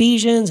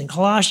Ephesians and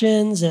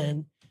Colossians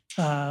and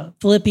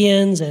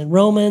Philippians and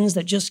Romans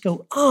that just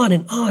go on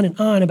and on and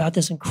on about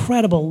this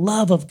incredible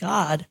love of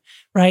God,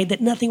 right? That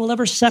nothing will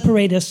ever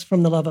separate us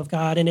from the love of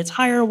God. And it's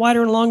higher,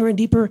 wider, and longer and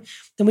deeper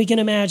than we can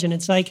imagine.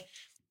 It's like,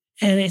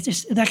 and it's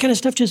just, that kind of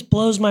stuff just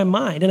blows my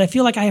mind. And I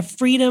feel like I have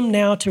freedom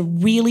now to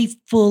really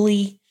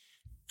fully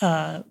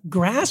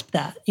grasp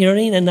that, you know what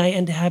I mean?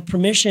 And to have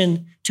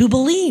permission to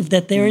believe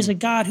that there is a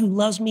God who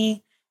loves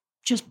me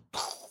just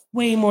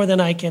way more than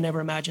I can ever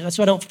imagine. That's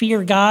why I don't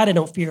fear God. I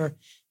don't fear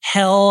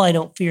hell. I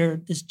don't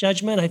fear this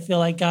judgment. I feel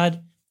like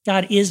God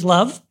is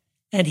love,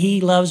 and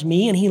he loves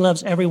me, and he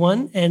loves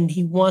everyone, and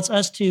he wants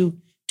us to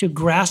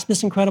grasp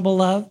this incredible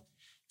love.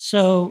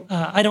 So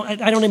I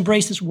don't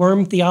embrace this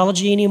worm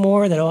theology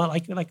anymore. That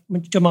like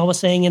Jamal was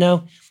saying,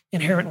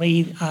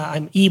 inherently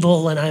I'm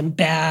evil and I'm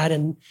bad.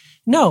 And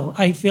no,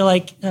 I feel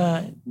like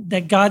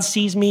that God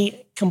sees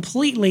me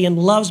completely and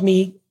loves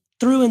me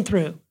through and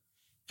through.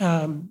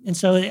 And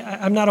so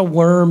I'm not a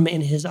worm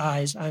in his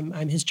eyes.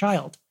 I'm his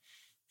child.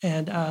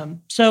 And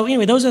so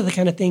anyway, those are the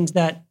kind of things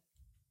that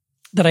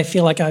I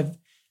feel like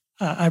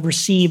I've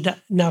received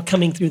now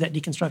coming through that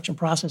deconstruction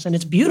process, and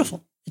it's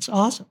beautiful. It's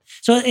awesome.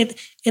 So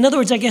in other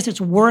words, I guess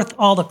it's worth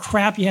all the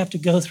crap you have to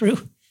go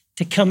through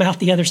to come out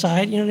the other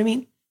side. You know what I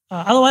mean?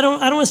 Although I don't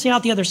want to say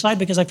out the other side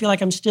because I feel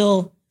like I'm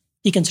still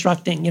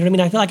deconstructing. You know what I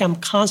mean? I feel like I'm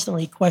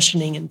constantly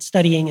questioning and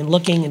studying and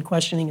looking and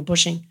questioning and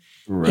pushing.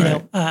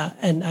 Right.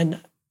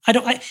 And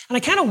I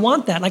kind of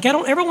want that. Like I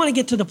don't ever want to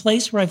get to the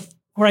place where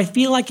I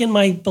feel like in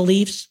my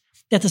beliefs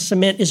that the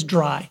cement is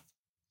dry,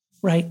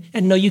 right?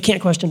 And no, you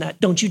can't question that.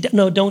 Don't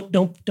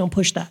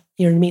push that.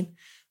 You know what I mean?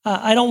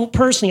 I don't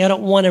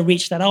want to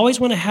reach that. I always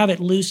want to have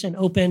it loose and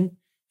open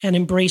and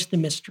embrace the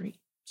mystery.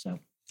 So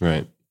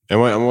right.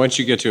 And once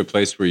you get to a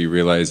place where you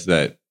realize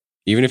that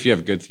even if you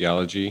have good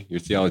theology,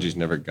 your theology is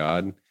never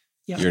God.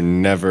 Yeah. You've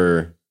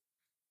never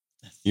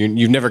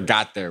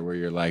got there where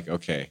you're like,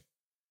 okay.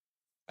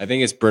 I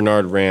think it's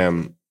Bernard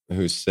Ram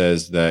who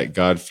says that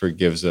God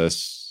forgives our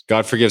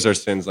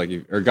sins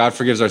God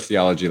forgives our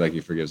theology like he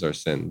forgives our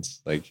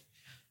sins. Like,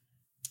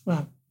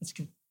 wow, that's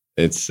good.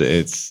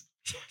 It's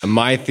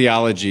my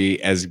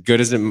theology, as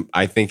good as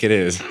I think it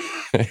is,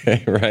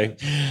 right?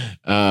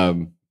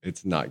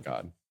 It's not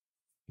God,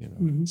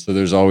 Mm-hmm. So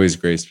there's always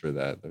grace for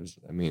that.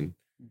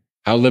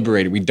 How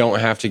liberating. We don't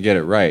have to get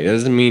it right. It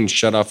doesn't mean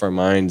shut off our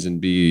minds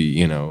and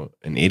be,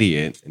 an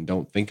idiot and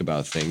don't think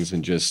about things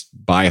and just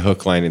buy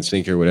hook, line, and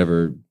sinker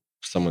whatever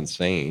someone's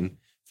saying.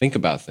 Think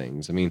about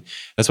things.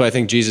 That's why I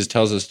think Jesus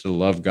tells us to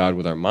love God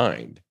with our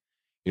mind.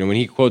 When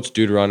he quotes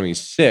Deuteronomy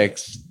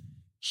 6,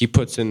 he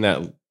puts in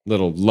that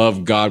little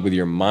love God with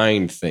your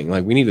mind thing.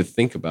 Like, we need to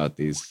think about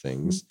these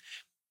things,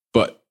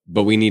 but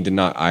we need to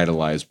not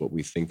idolize what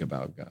we think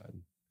about God.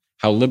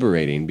 How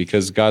liberating,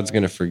 because God's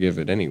going to forgive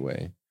it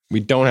anyway. We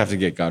don't have to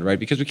get God right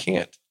because we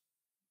can't.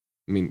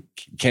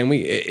 Can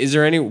we? Is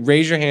there any?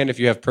 Raise your hand if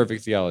you have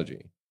perfect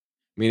theology.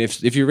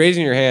 If you're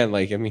raising your hand,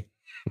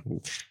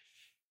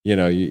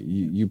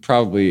 you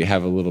probably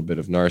have a little bit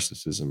of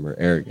narcissism or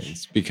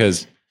arrogance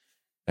because,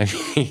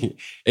 and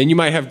you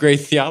might have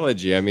great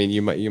theology.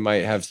 You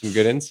might have some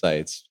good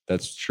insights.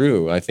 That's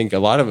true. I think a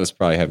lot of us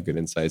probably have good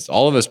insights.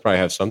 All of us probably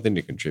have something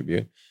to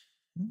contribute.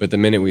 But the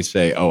minute we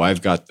say, "Oh,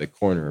 I've got the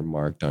corner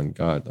marked on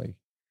God,"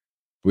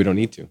 we don't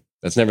need to.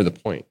 That's never the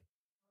point.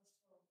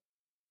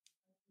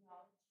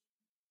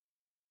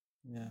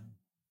 Yeah,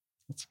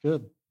 that's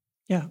good.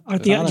 Yeah,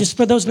 just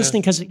for those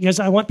listening, because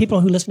I want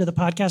people who listen to the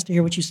podcast to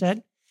hear what you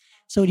said.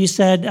 So what you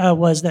said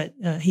was that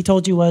he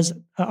told you was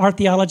our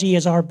theology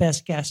is our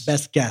best guess.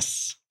 Best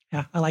guess.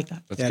 Yeah, I like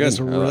that. That's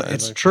good.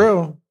 It's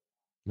true.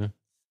 Yeah.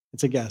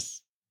 It's a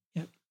guess.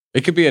 Yeah.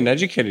 It could be an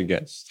educated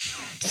guess.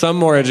 Some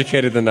more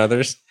educated than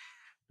others.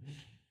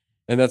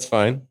 And that's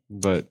fine.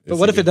 But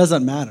what if it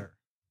doesn't matter?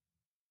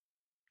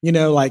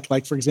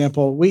 Like for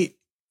example,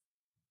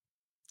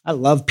 I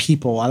love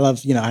people.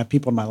 I have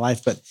people in my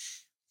life, but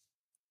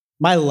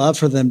my love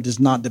for them does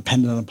not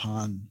depend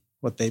upon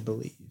what they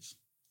believe.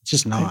 It's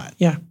just not.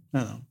 Yeah.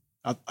 No.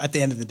 At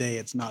the end of the day,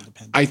 it's not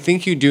dependent. I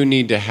think you do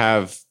need to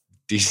have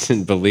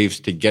decent beliefs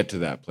to get to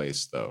that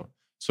place, though.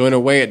 So in a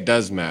way, it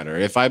does matter.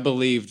 If I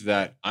believed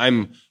that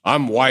I'm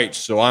white,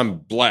 so I'm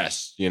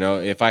blessed,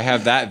 if I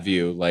have that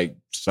view, like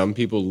some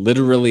people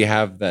literally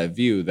have that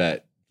view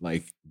that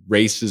like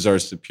races are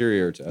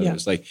superior to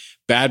others. Yeah. Like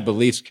bad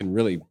beliefs can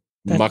really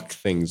muck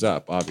things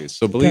up,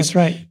 obviously. So beliefs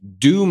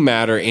do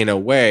matter in a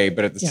way,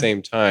 but at the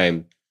same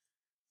time,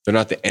 they're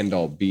not the end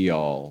all be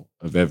all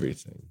of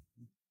everything.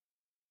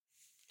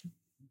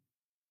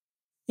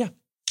 Yeah.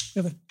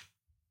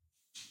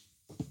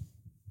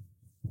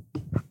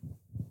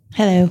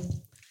 Hello.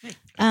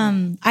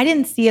 I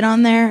didn't see it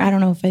on there. I don't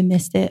know if I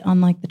missed it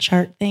on like the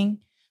chart thing,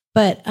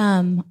 but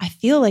I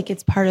feel like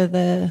it's part of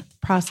the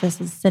process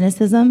of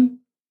cynicism.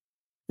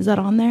 Is that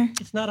on there?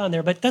 It's not on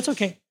there, but that's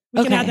okay.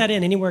 We can add that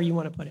in anywhere you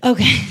want to put it.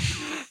 Okay.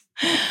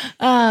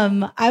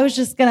 I was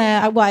just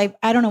gonna.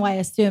 I don't know why I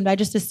assumed. I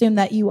just assumed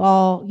that you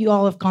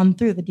all have gone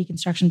through the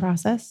deconstruction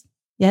process.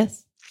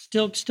 Yes.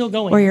 Still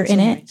going. Or you're in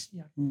it. Ways.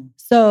 Yeah.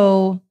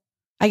 So,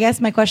 I guess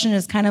my question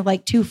is kind of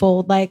like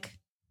twofold. Like,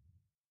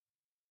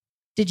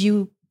 did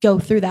you go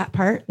through that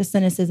part, the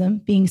cynicism,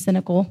 being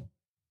cynical?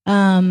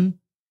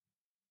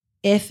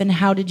 If and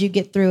how did you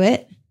get through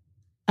it?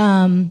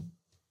 And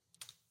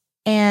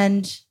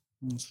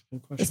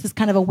this is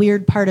kind of a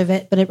weird part of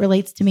it, but it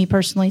relates to me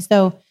personally.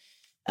 So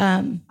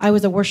I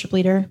was a worship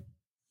leader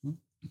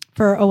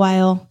for a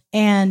while,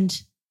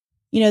 and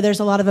there's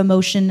a lot of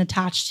emotion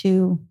attached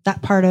to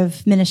that part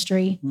of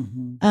ministry.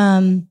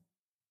 And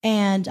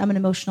I'm an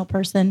emotional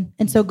person,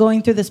 and so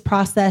going through this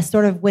process,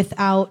 sort of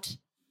without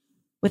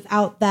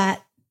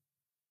that,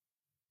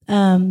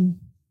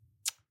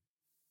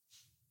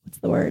 what's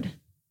the word?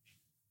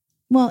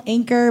 Well,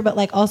 anchor, but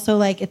like also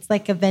like it's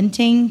like a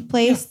venting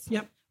place.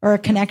 Yep. Or a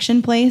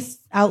connection place,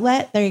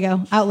 outlet. There you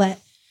go,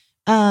 outlet.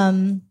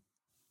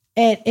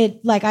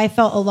 It like I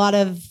felt a lot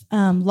of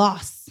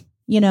loss,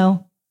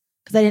 because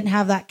I didn't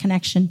have that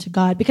connection to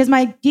God. Because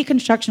my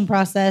deconstruction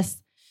process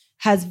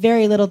has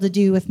very little to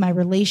do with my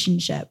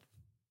relationship.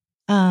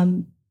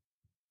 For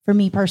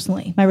me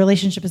personally, my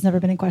relationship has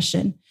never been in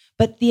question.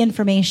 But the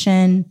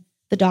information,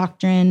 the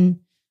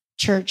doctrine,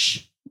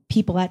 church,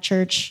 people at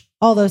church,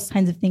 all those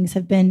kinds of things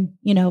have been,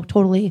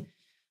 totally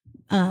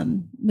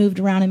moved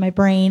around in my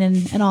brain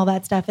and all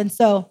that stuff. And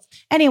so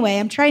anyway,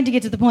 I'm trying to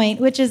get to the point,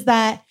 which is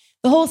that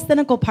the whole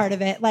cynical part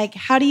of it, like,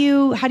 how do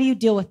you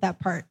deal with that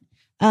part?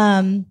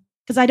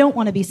 Because I don't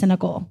want to be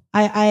cynical.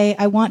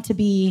 I want to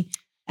be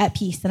at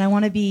peace, and I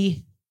want to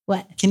be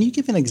what? Can you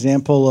give an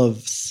example of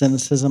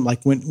cynicism?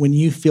 Like when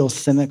you feel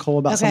cynical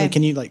about something,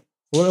 can you like,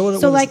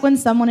 what like when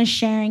someone is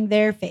sharing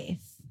their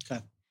faith,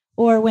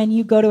 or when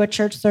you go to a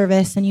church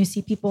service and you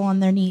see people on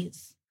their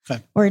knees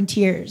or in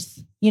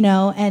tears,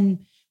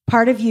 and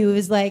part of you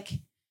is like,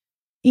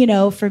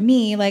 for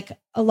me, like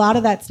a lot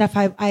of that stuff,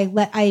 I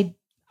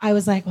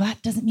was like, well,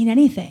 that doesn't mean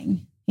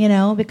anything,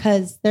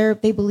 because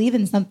they believe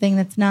in something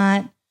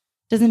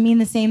doesn't mean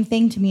the same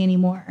thing to me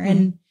anymore.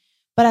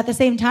 But at the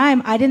same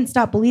time, I didn't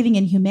stop believing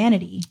in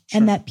humanity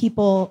and that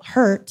people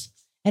hurt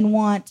and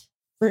want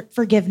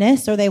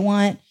forgiveness, or they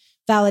want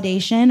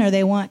validation, or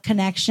they want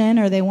connection,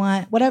 or they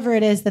want whatever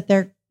it is that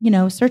they're,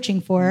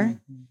 searching for.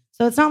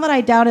 So it's not that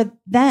I doubted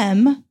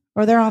them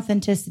or their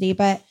authenticity,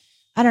 but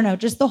I don't know,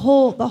 just the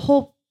whole, I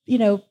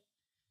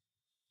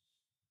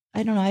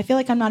don't know. I feel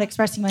like I'm not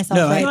expressing myself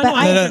right, but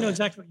I know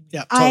exactly what you mean.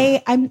 Yeah,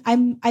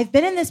 totally. I've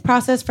been in this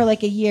process for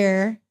like a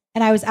year,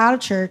 and I was out of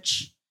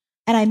church,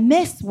 and I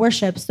miss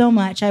worship so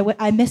much.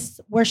 I miss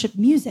worship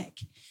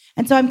music.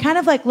 And so I'm kind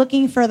of like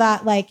looking for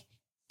that. Like,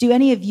 do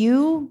any of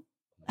you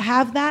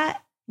have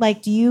that?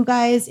 Like, do you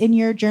guys in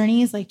your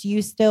journeys, like, do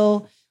you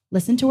still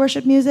listen to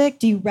worship music?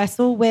 Do you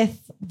wrestle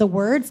with the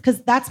words?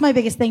 Because that's my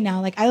biggest thing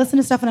now. Like, I listen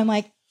to stuff and I'm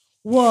like,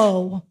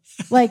 whoa,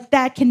 like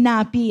that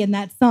cannot be in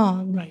that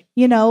song, right?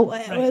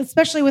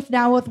 Especially with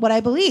what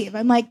I believe.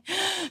 I'm like,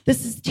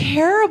 this is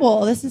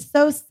terrible. This is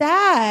so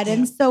sad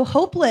and so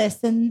hopeless.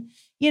 And,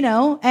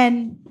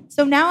 and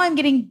so now I'm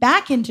getting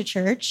back into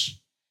church.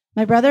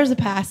 My brother's a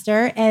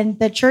pastor, and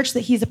the church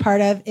that he's a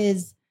part of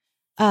is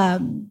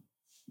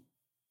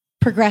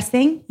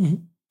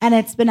progressing. And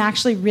it's been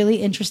actually really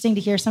interesting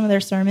to hear some of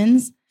their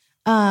sermons.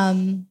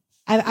 I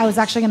was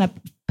actually going to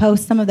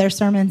post some of their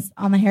sermons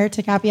on the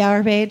Heretic Happy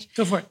Hour page.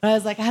 Go for it. But I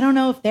was like, I don't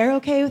know if they're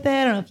okay with it.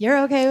 I don't know if you're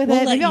okay with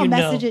it. Maybe I'll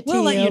message it to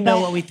you. We'll let you know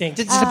what we think.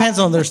 It just depends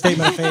on their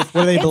statement of faith,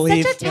 what they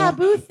believe. It's such a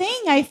taboo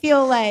thing, I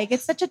feel like.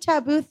 It's such a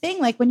taboo thing.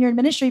 Like when you're in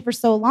ministry for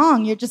so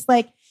long, you're just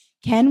like,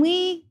 can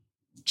we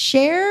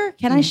share?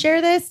 Can I share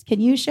this? Can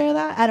you share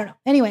that? I don't know.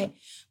 Anyway,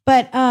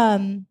 but so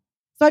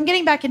I'm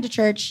getting back into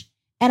church,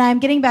 and I'm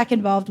getting back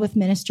involved with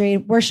ministry,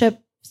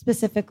 worship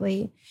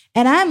specifically.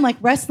 And I'm like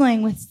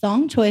wrestling with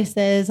song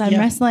choices. I'm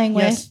wrestling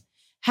with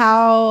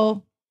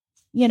how,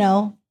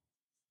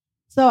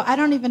 so I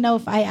don't even know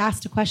if I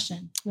asked a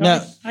question.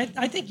 No,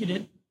 I think you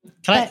did.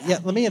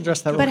 Let me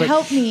address that real quick. But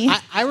help me.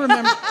 I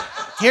remember,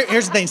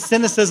 here's the thing,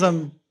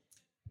 cynicism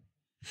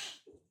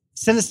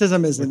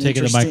is We're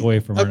taking the mic away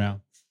from her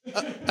now.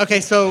 Okay,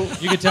 so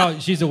you can tell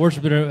she's a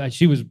worship leader.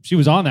 She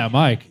was on that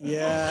mic.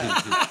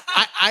 Yeah.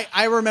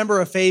 I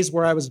remember a phase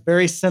where I was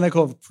very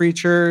cynical of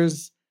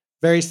preachers,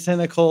 very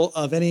cynical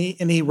of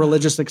any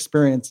religious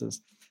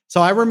experiences.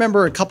 So I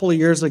remember a couple of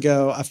years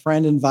ago, a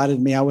friend invited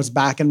me. I was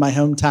back in my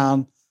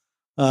hometown,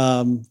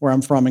 where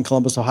I'm from in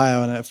Columbus,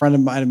 Ohio, and a friend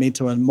invited me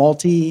to a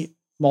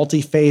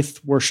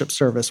multi-faith worship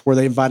service where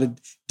they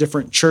invited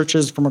different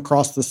churches from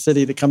across the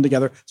city to come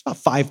together. It's about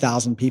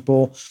 5,000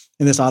 people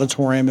in this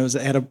auditorium. It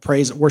had a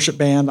praise worship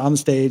band on the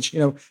stage.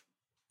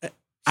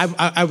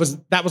 That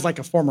was like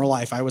a former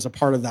life. I was a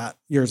part of that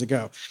years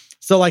ago.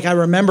 So like, I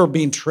remember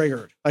being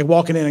triggered, like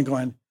walking in and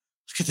going,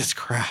 look at this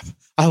crap.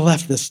 I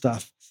left this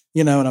stuff,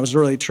 and I was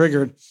really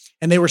triggered.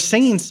 And they were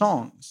singing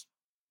songs.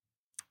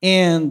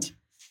 And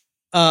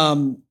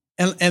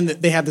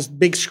they had this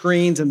big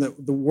screens, and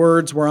the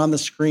words were on the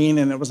screen,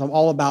 and it was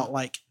all about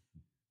like,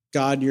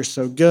 God, you're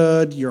so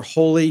good, you're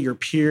holy, you're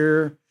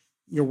pure,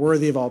 you're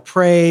worthy of all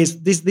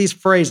praise. These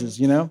phrases,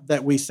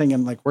 that we sing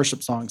in like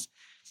worship songs.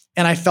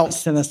 And I felt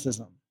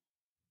cynicism.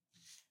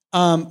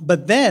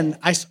 But then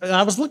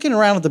I was looking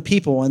around at the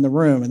people in the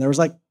room, and there was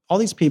like all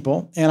these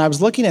people, and I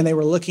was looking, and they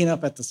were looking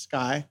up at the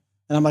sky,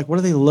 and I'm like, what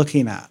are they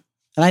looking at?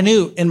 And I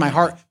knew in my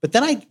heart, but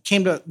then I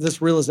came to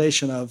this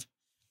realization of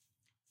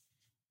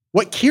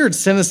what cured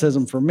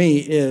cynicism for me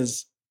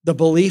is the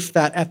belief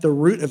that at the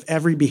root of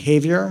every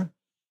behavior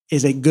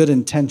is a good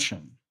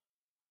intention,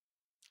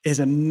 is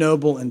a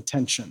noble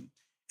intention.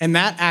 And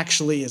that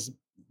actually is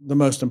the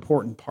most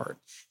important part.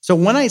 So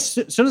as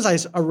soon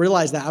as I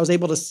realized that, I was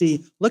able to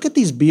see, look at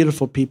these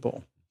beautiful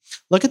people.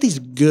 Look at these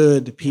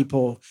good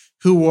people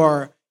who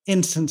are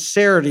in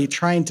sincerity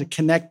trying to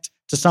connect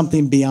to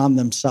something beyond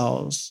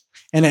themselves.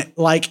 And it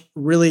like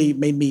really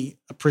made me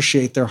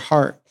appreciate their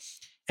heart.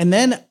 And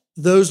then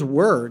those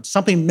words,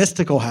 something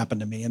mystical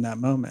happened to me in that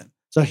moment.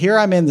 So here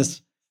I'm in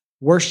this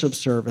worship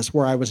service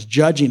where I was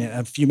judging it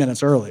a few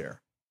minutes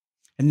earlier.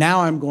 And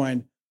now I'm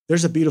going,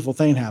 there's a beautiful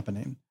thing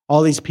happening.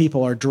 All these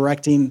people are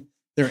directing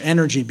their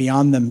energy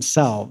beyond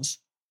themselves,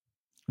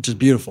 which is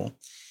beautiful.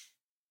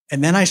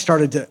 And then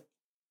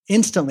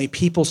instantly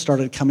people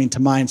started coming to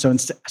mind.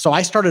 So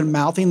I started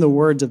mouthing the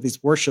words of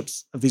these worship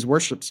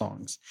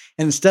songs.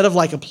 And instead of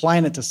like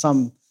applying it to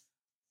some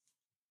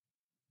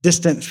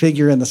distant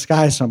figure in the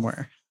sky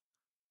somewhere,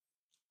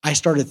 I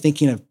started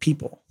thinking of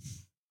people,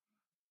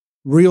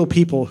 real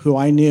people who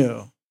I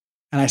knew.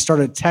 And I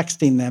started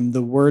texting them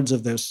the words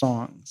of those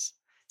songs.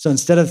 So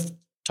instead of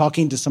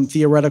talking to some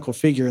theoretical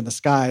figure in the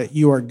sky,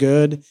 you are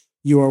good,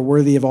 you are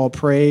worthy of all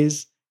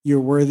praise, you're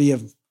worthy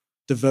of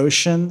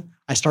devotion,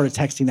 I started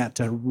texting that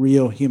to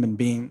real human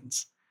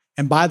beings.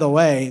 And by the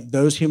way,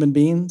 those human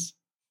beings,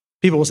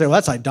 people will say, well,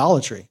 that's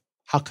idolatry.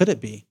 How could it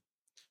be?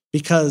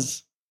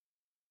 Because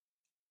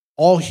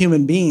all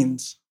human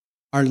beings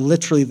are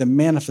literally the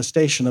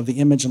manifestation of the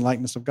image and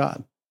likeness of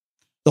God.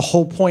 The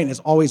whole point has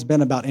always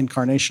been about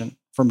incarnation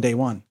from day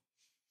one,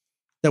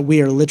 that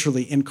we are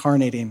literally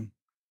incarnating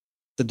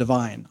the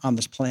divine on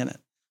this planet.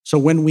 So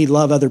when we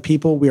love other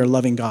people, we are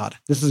loving God.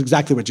 This is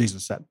exactly what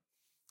Jesus said.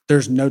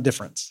 There's no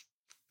difference.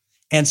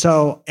 And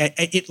so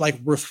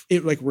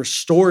it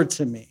restored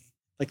to me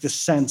like this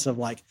sense of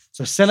like,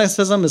 so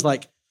cynicism is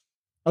like,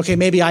 okay,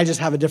 maybe I just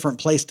have a different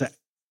place to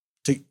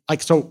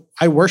like, so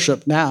I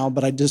worship now,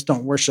 but I just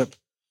don't worship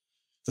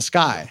the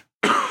sky.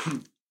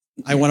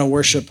 I want to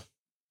worship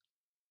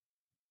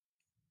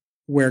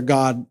where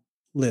God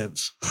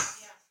lives.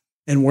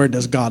 And where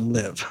does God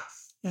live?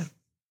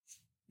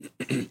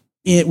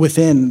 Yeah.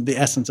 Within the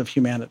essence of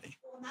humanity.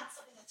 Well, and that's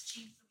something that's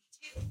changed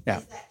for me too. Yeah.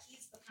 Is that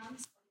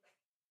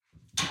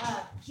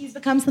he's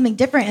become something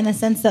different in the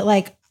sense that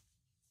like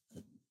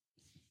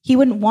he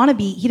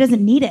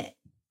doesn't need it.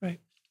 Right.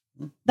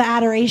 The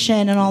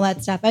adoration and all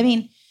that stuff. I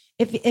mean,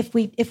 if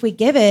we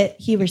give it,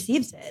 he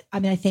receives it. I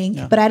mean, I think,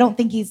 but I don't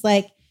think he's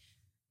like,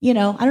 I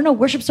don't know.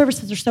 Worship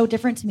services are so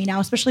different to me now,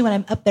 especially when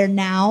I'm up there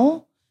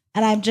now.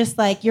 And I'm just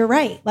like, you're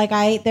right.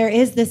 Like there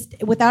is this,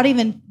 without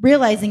even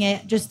realizing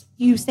it, just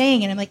you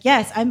saying it. I'm like,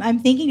 yes, I'm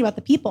thinking about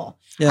the people.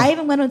 Yeah. I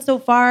even went so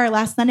far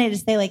last Sunday to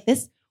say like,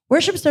 this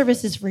worship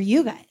service is for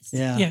you guys.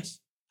 Yeah. Yes.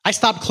 I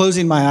stopped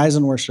closing my eyes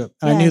in worship.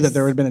 And I knew that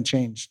there had been a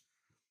change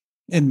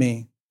in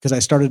me because I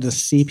started to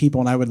see people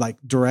and I would like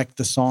direct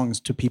the songs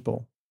to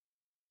people.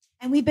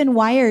 And we've been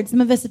wired. Some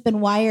of us have been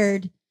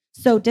wired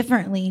so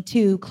differently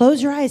to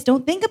close your eyes.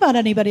 Don't think about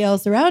anybody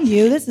else around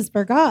you. This is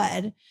for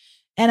God.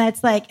 And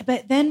it's like,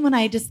 but then when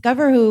I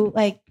discover who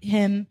like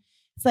him,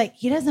 it's like,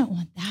 he doesn't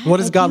want that. What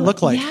does God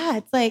look like? Yeah.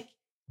 It's like,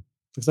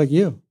 looks like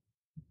you.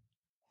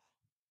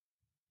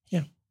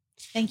 Yeah.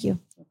 Thank you.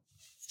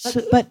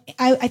 But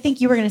I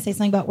think you were going to say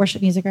something about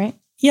worship music, right?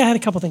 Yeah, I had a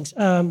couple things.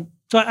 So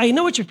I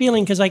know what you're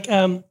feeling because like,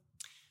 I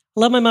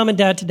love my mom and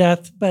dad to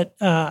death, but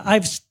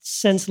I've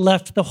since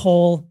left the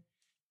whole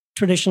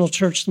traditional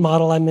church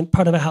model. I'm in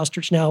part of a house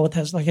church now with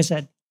has, like I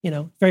said,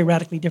 very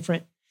radically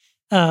different.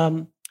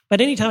 But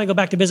anytime I go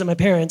back to visit my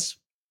parents,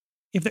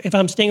 if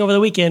I'm staying over the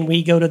weekend,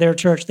 we go to their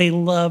church. They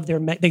love they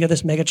go to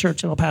this mega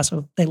church in El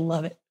Paso. They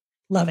love it.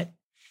 Love it.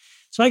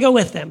 So I go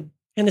with them.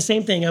 And the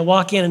same thing, I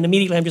walk in and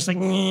immediately I'm just like,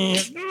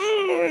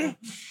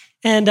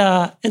 and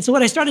so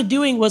what I started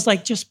doing was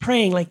like just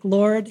praying, like,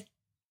 Lord,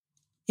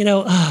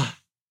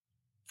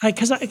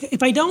 because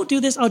if I don't do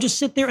this, I'll just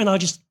sit there and I'll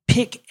just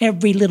pick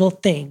every little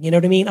thing. You know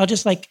what I mean? I'll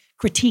just like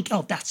critique.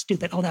 Oh, that's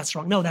stupid. Oh, that's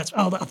wrong. No,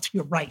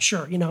 you're right.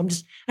 Sure.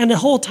 And the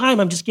whole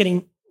time I'm just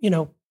getting,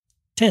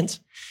 tense.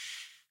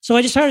 So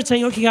I just started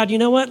saying, okay, God, you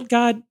know what?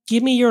 God,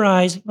 give me your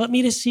eyes. Let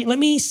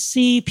me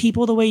see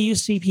people the way you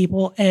see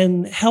people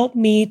and help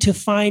me to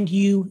find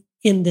you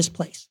in this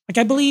place. Like,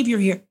 I believe you're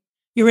here.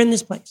 You're in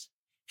this place.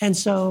 And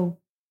so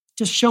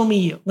just show me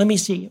you. Let me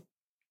see you.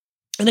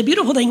 And the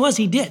beautiful thing was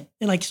he did.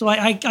 And like, so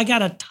I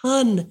got a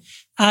ton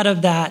out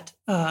of that.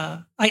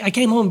 I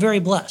came home very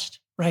blessed,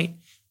 right?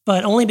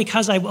 But only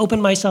because I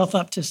opened myself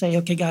up to say,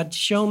 okay, God,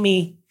 show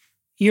me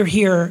you're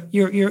here.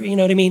 You're you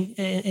know what I mean?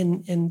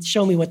 And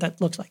show me what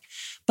that looks like.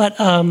 But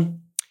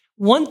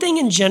one thing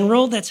in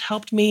general that's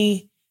helped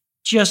me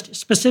just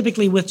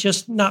specifically with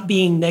just not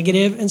being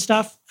negative and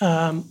stuff,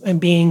 and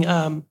being,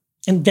 and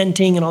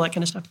venting and all that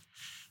kind of stuff.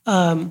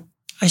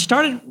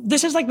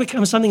 This has like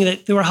become something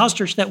that through our house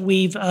church that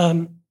we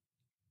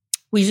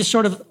just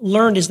sort of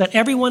learned is that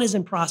everyone is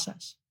in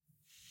process.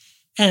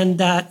 And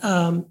that,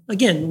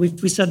 again,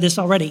 we said this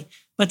already,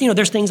 but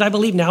there's things I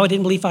believe now I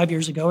didn't believe 5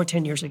 years ago or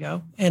 10 years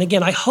ago. And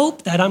again, I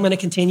hope that I'm going to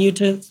continue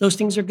those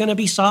things are going to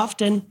be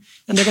soft and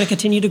they're going to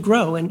continue to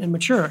grow and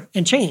mature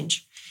and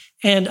change.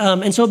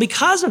 And so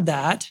because of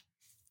that,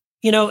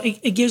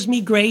 it gives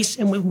me grace,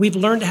 and we've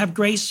learned to have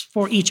grace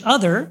for each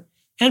other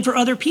and for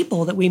other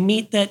people that we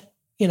meet that,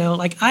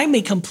 like I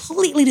may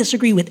completely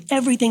disagree with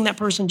everything that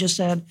person just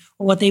said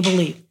or what they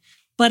believe,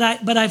 but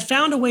I've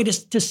found a way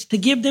to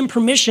give them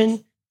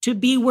permission to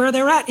be where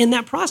they're at in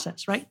that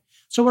process, right?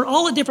 So we're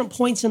all at different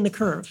points in the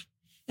curve,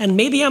 and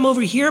maybe I'm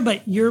over here,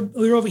 but you're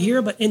over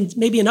here, but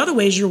maybe in other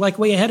ways you're like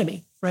way ahead of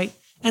me, right?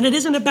 And it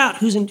isn't about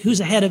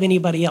who's ahead of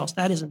anybody else.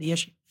 That isn't the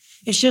issue.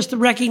 It's just the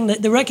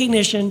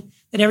recognition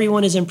that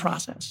everyone is in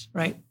process,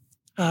 right?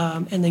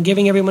 And then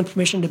giving everyone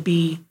permission to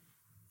be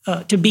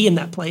in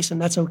that place,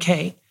 and that's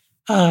okay.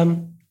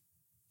 And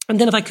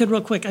then if I could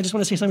real quick, I just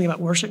want to say something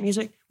about worship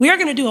music. We are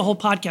going to do a whole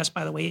podcast,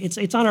 by the way.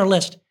 It's on our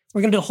list.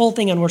 We're going to do a whole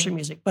thing on worship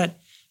music. But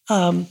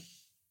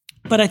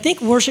I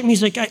think worship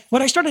music,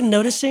 what I started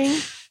noticing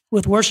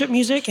with worship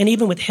music and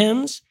even with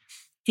hymns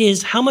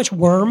is how much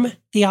worm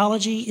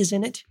theology is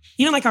in it.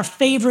 Even like our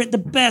favorite, the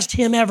best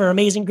hymn ever,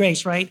 Amazing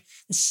Grace, right?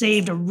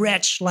 Saved a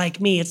wretch like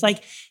me. It's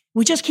like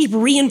we just keep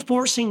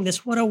reinforcing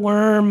this, what a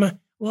worm,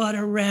 what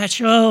a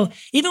wretch. Oh,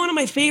 even one of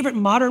my favorite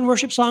modern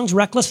worship songs,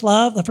 Reckless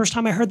Love, the first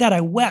time I heard that,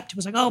 I wept. It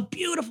was like, oh,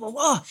 beautiful.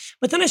 Oh.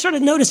 But then I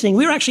started noticing,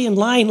 we were actually in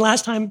line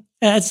last time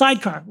at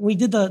Sidecar. We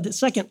did the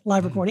second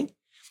live recording,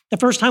 the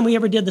first time we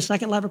ever did the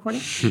second live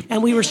recording.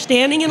 And we were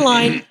standing in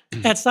line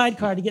at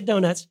Sidecar to get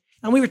donuts.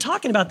 And we were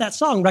talking about that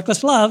song,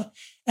 Reckless Love.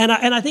 And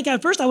I think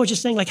at first I was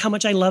just saying like how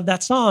much I love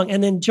that song.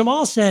 And then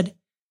Jamal said,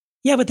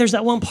 yeah, but there's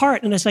that one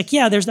part. And it's like,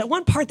 yeah, there's that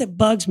one part that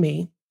bugs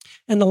me.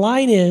 And the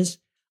line is,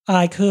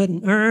 I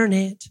couldn't earn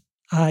it.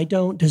 I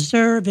don't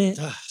deserve it.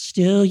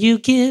 Still you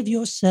give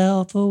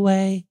yourself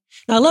away.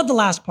 Now I love the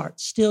last part.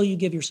 Still you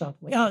give yourself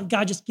away. Oh,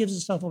 God just gives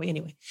himself away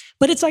anyway.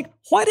 But it's like,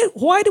 why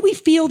do we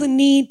feel the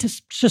need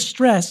to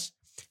stress,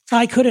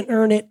 I couldn't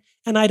earn it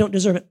and I don't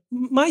deserve it?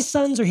 My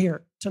sons are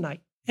here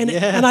tonight. And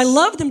I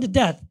love them to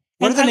death.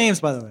 What are the names,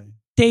 by the way?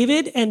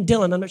 David and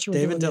Dylan. I'm not sure what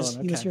David Dylan is.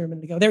 Dylan, He was okay. here a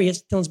minute ago. There he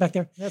is. Dylan's back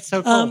there. That's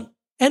so cool.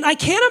 And I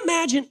can't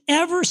imagine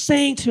ever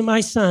saying to my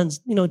sons,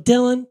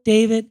 Dylan,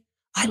 David,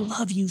 I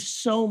love you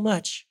so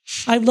much.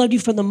 I loved you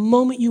from the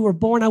moment you were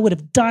born. I would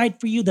have died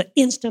for you the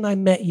instant I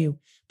met you,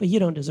 but you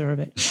don't deserve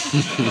it.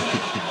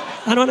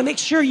 I want to make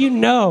sure you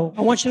know.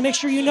 I want you to make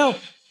sure you know.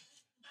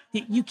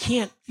 You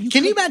can't.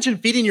 Can you imagine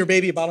feeding your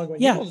baby a bottle and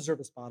going, Yeah. you don't deserve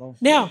this bottle?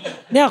 Now,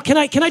 can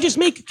I just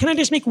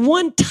make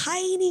one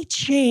tiny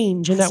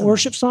change in that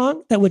worship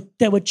song that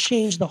would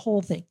change the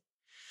whole thing?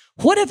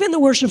 What if in the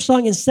worship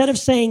song, instead of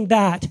saying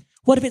that,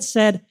 what if it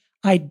said,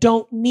 I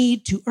don't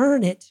need to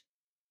earn it.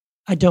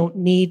 I don't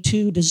need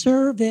to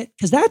deserve it.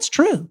 Because that's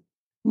true.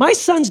 My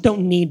sons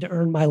don't need to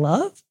earn my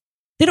love.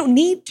 They don't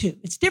need to.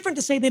 It's different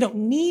to say they don't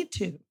need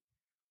to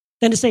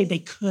than to say they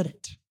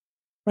couldn't.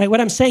 Right?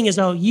 What I'm saying is,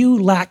 oh,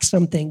 you lack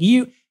something.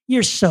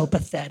 You're so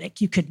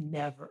pathetic. You could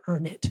never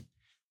earn it.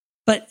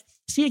 But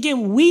see,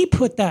 again, we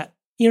put that,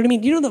 you know what I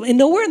mean? And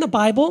nowhere in the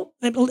Bible,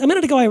 a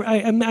minute ago,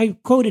 I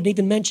quoted,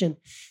 even mentioned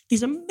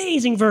these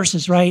amazing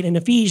verses, right? In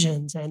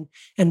Ephesians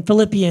and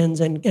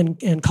Philippians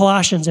and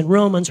Colossians and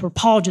Romans, where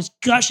Paul just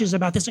gushes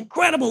about this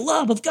incredible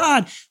love of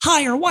God,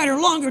 higher, wider,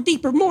 longer,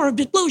 deeper, more.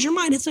 It blows your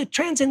mind. It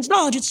transcends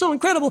knowledge. It's so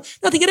incredible.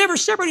 Nothing could ever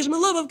separate us from the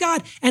love of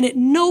God. And at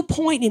no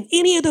point in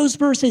any of those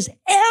verses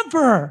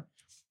ever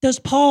does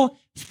Paul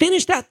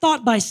finish that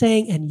thought by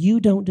saying, and you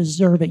don't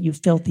deserve it, you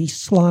filthy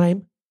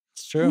slime.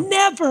 It's true.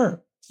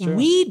 Never. It's true.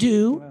 We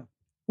do.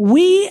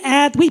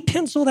 Yeah. We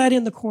pencil that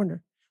in the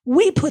corner.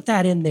 We put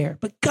that in there,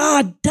 but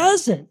God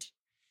doesn't.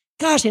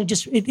 Gosh, and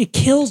it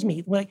kills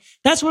me.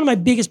 That's one of my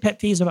biggest pet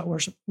peeves about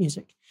worship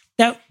music.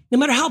 That no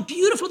matter how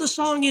beautiful the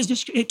song is,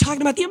 just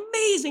talking about the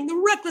amazing,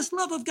 the reckless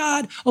love of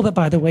God. Oh, but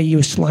by the way,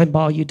 you slime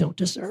ball, you don't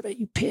deserve it,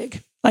 you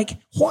pig. Like,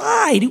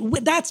 why?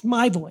 That's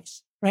my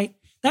voice, right?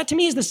 That to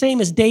me is the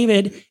same as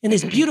David in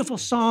this beautiful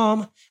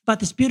psalm about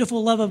this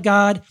beautiful love of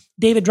God.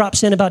 David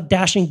drops in about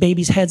dashing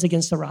babies' heads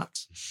against the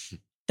rocks.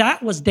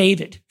 That was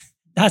David.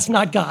 That's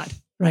not God,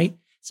 right?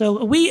 So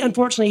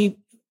unfortunately,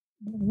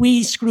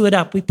 we screw it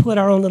up. We put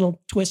our own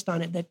little twist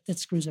on it that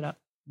screws it up.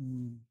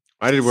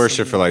 I did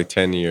worship for like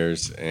 10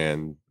 years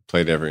and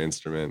played every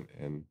instrument.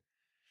 And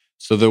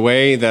so the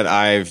way that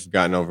I've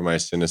gotten over my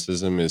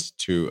cynicism is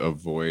to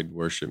avoid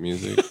worship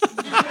music.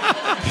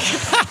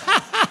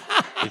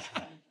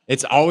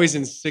 It's always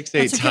in 6/8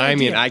 That's a good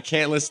timing. idea. I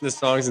can't listen to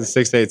songs in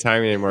 6/8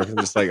 timing anymore because I'm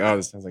just like, oh,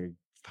 this sounds like a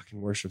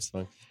fucking worship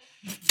song.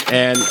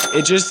 And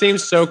it just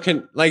seems so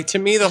like to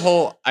me, the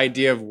whole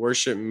idea of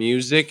worship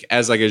music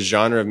as like a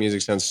genre of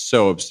music sounds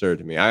so absurd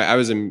to me. I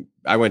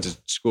went to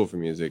school for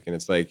music, and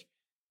it's like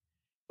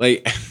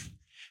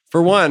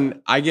for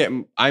one,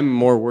 I'm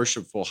more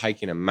worshipful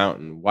hiking a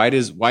mountain. Why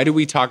do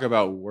we talk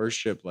about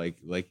worship like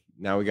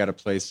now we got to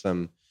play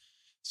some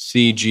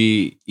C,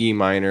 G, E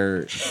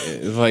minor,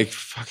 like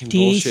fucking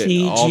D, bullshit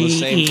C, all the G,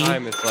 same E.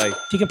 time? It's like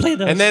You can play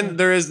those. and then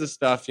there is the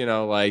stuff,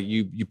 like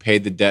you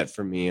paid the debt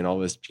for me and all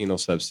this penal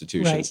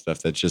substitution Right.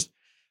 stuff. That's just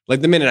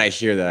like the minute I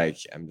hear that,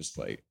 I'm just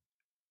like,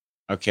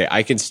 okay,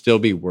 I can still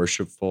be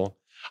worshipful.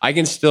 I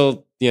can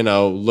still,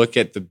 look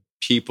at the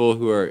people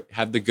who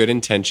have the good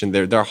intention.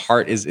 Their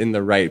heart is in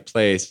the right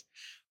place.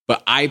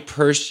 But I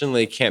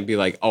personally can't be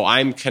like, oh,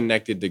 I'm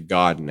connected to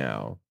God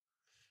now.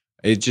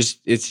 It's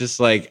just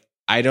like,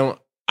 I don't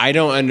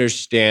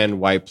understand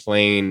why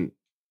playing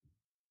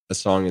a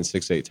song in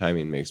 6/8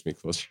 timing makes me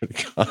closer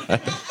to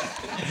God.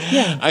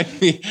 Yeah.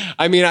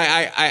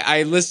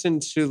 I listen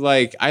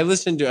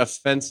to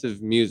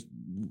offensive music.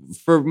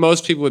 For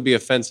most people, it would be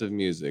offensive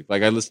music.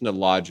 Like I listen to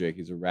Logic.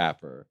 He's a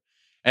rapper,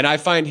 and I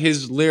find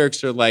his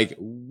lyrics are like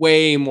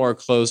way more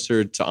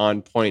closer to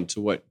on point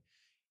to what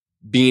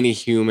being a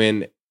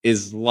human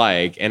is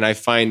like, and I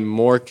find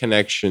more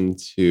connection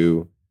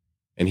to.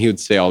 And he would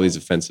say all these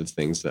offensive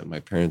things that my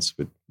parents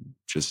would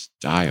just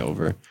die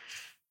over.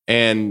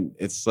 And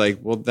it's like,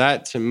 well,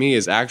 that to me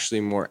is actually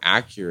more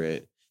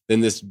accurate than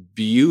this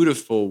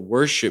beautiful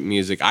worship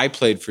music I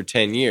played for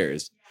 10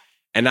 years.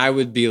 And I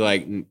would be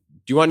like, do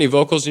you want any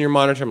vocals in your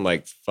monitor? I'm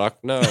like,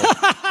 fuck no.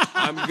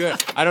 I'm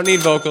good. I don't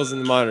need vocals in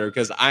the monitor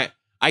because I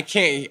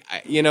can't,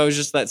 it's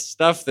just that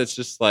stuff that's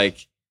just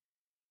like,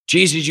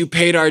 Jesus, you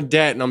paid our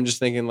debt. And I'm just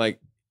thinking like,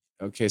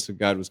 okay, so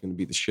God was going to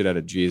beat the shit out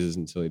of Jesus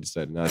until he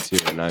decided not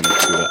to. And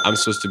I'm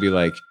supposed to be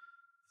like,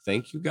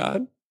 thank you,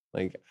 God.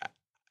 Like,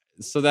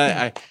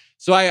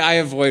 I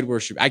avoid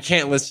worship. I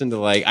can't listen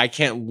to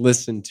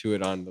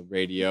it on the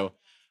radio.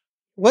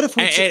 What if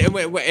we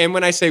and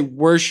when I say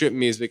worship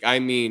music, I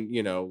mean,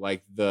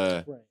 like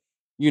the, Right.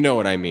 you know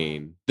what I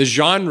mean? The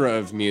genre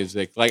of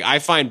music. Like I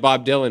find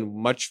Bob Dylan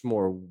much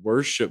more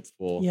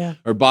worshipful, Yeah.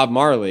 or Bob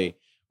Marley,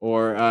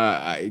 or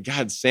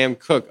Sam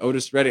Cooke,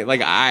 Otis Redding.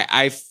 Like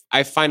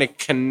I find a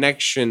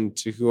connection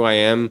to who I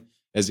am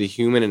as a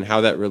human and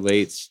how that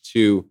relates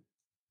to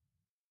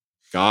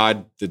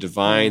God, the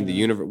divine, the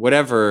universe,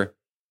 whatever,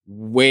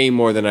 way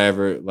more than I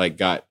ever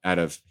got out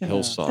of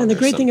Hillsong. And the or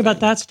great thing about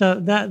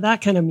something. that stuff,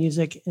 that kind of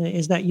music,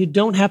 is that you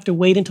don't have to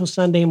wait until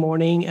Sunday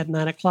morning at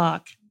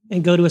 9:00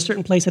 and go to a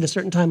certain place at a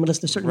certain time and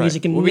listen to certain Right.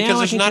 music. And well, now because I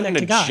there's can not connect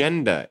an to God.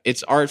 agenda.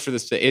 It's art for the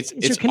sake. It's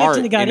you're connecting art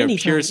to God in a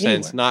anytime, pure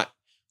sense. anywhere. Not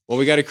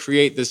we got to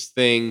create this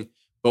thing,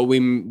 but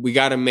we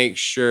got to make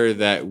sure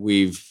that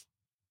we've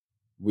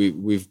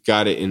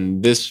got it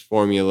in this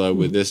formula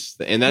with this,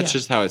 and that's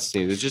just how it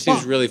seems. It just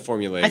seems really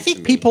formulaic. I think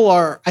to me. people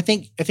are. I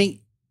think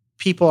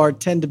people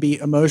tend to be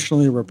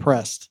emotionally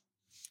repressed.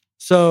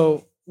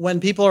 So when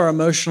people are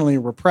emotionally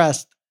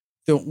repressed,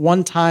 the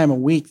one time a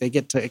week they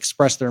get to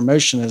express their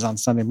emotion is on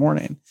Sunday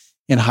morning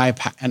in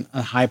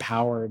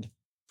high-powered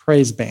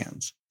praise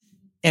bands,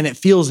 and it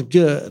feels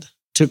good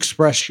to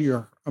express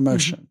your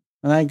emotion.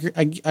 And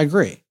I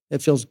agree.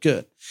 It feels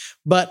good.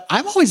 But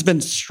I've always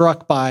been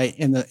struck by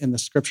in the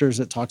scriptures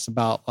it talks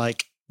about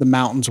like the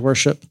mountains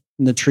worship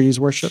and the trees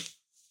worship.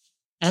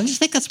 And I just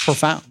think that's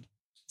profound.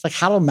 It's like,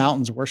 how do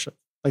mountains worship?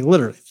 Like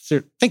literally,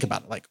 think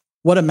about it. Like,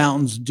 what do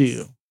mountains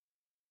do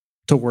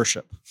to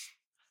worship?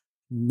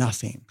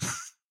 Nothing.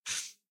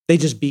 They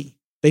just be.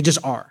 They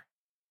just are.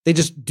 They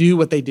just do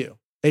what they do.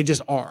 They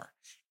just are.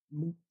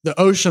 The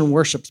ocean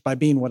worships by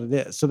being what it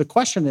is. So the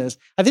question is,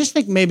 I just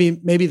think maybe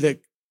the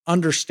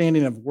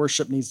understanding of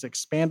worship needs to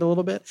expand a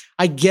little bit.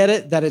 I get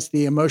it that it's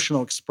the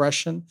emotional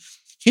expression.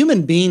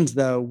 Human beings,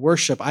 though,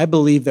 worship. I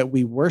believe that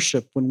we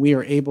worship when we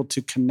are able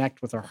to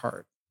connect with our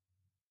heart.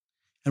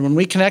 And when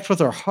we connect with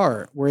our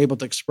heart, we're able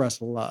to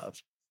express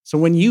love. So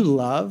when you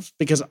love,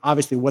 because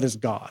obviously what is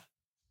God?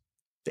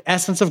 The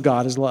essence of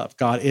God is love.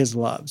 God is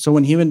love. So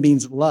when human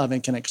beings love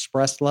and can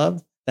express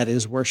love, that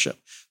is worship.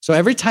 So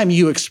every time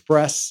you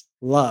express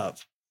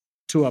love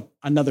to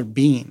another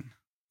being,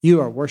 you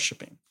are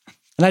worshiping.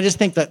 And I just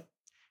think that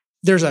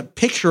there's a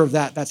picture of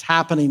that that's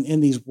happening in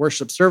these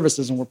worship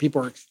services and where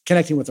people are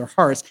connecting with their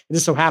hearts. It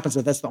just so happens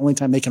that that's the only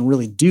time they can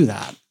really do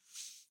that.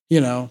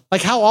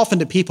 Like how often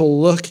do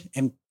people look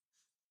and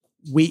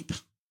weep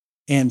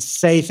and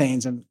say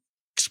things and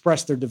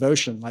express their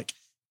devotion? Like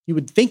you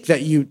would think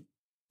that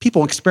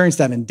people experience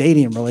that in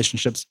dating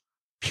relationships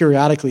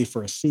periodically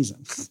for a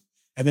season,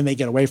 and then they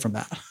get away from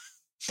that.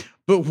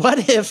 But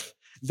what if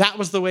that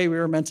was the way we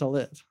were meant to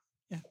live?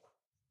 Yeah.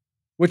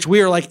 Which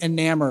we are like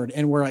enamored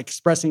and we're like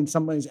expressing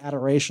somebody's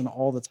adoration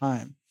all the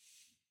time.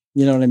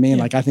 You know what I mean?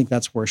 Yeah. Like I think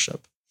that's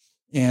worship.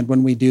 And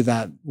when we do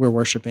that, we're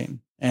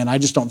worshiping. And I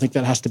just don't think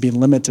that has to be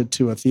limited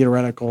to a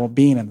theoretical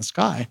being in the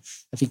sky.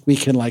 I think we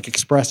can like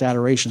express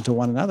adoration to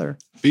one another.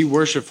 Be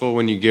worshipful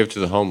when you give to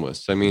the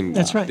homeless. I mean,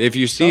 That's right. If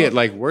you see it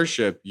like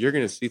worship, you're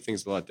going to see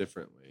things a lot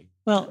differently.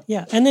 Well,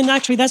 yeah. And then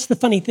actually, that's the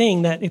funny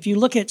thing, that if you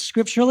look at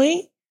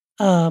scripturally,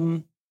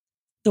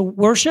 the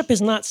worship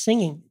is not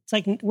singing. It's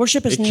like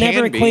worship is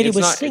never equated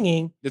with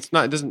singing. It's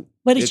not, it doesn't.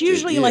 But it's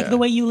usually like the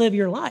way you live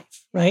your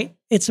life, right?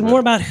 It's more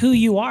about who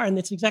you are. And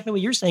it's exactly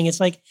what you're saying. It's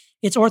like,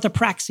 it's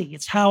orthopraxy.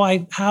 It's how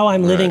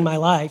I'm living my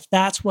life.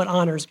 That's what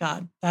honors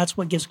God. That's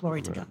what gives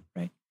glory to God,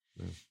 right?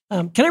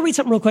 Can I read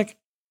something real quick?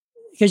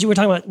 Because you were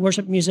talking about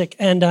worship music.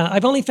 And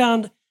I've only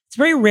found, it's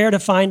very rare to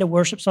find a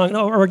worship song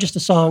or just a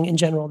song in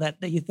general that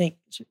you think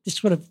just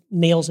sort of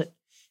nails it.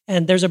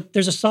 And there's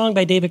a song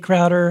by David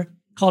Crowder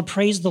called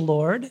Praise the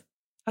Lord.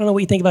 I don't know what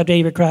you think about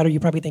David Crowder. You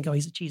probably think, oh,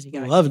 he's a cheesy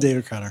guy. I love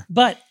David Crowder.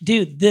 But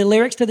dude, the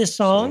lyrics to this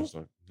song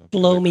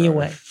blow me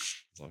away.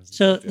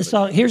 So the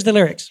song, here's the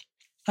lyrics.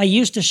 I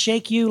used to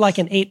shake you like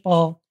an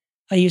 8-ball.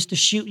 I used to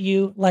shoot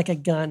you like a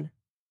gun.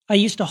 I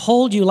used to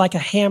hold you like a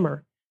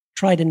hammer,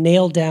 try to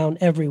nail down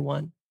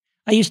everyone.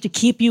 I used to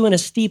keep you in a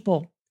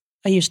steeple.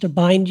 I used to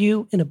bind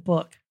you in a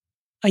book.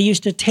 I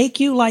used to take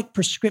you like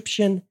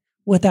prescription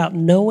without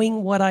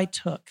knowing what I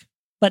took.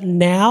 But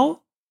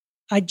now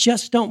I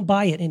just don't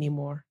buy it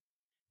anymore.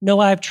 No,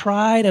 I've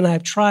tried and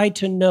I've tried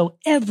to know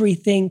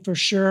everything for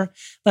sure,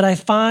 but I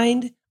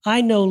find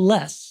I know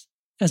less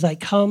as I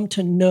come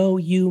to know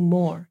you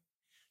more.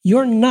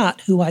 You're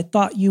not who I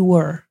thought you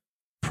were.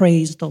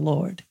 Praise the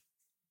Lord.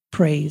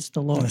 Praise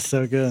the Lord. That's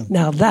so good.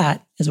 Now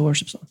that is a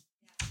worship song.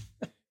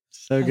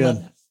 So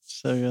good.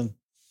 So good.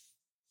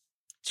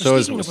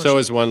 So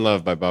is One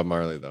Love by Bob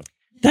Marley, though.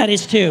 That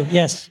is too,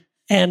 yes.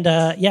 And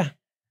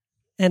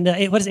And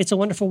It's a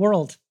Wonderful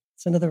World.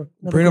 It's another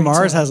Bruno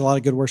Mars has a lot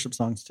of good worship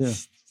songs too.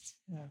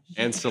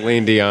 And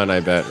Celine Dion,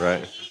 I bet,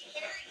 right?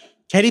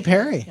 Katy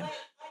Perry.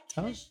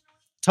 Yeah.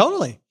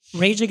 Totally.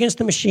 Rage Against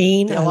the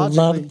Machine. I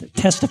love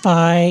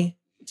Testify,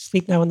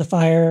 Sleep Now in the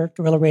Fire,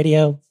 Guerrilla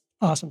Radio.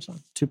 Awesome song.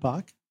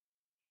 Tupac.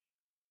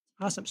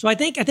 Awesome. So I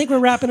think we're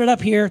wrapping it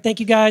up here. Thank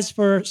you guys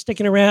for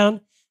sticking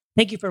around.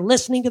 Thank you for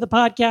listening to the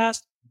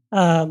podcast.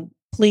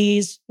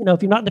 Please,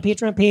 if you're not in the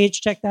Patreon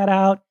page, check that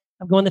out.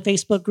 Go in the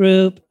Facebook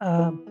group.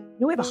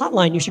 We have a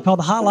hotline. You should call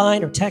the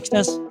hotline or text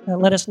us.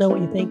 Let us know what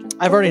you think.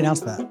 I've already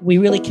announced that. We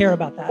really care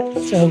about that.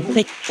 So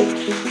thank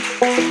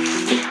you.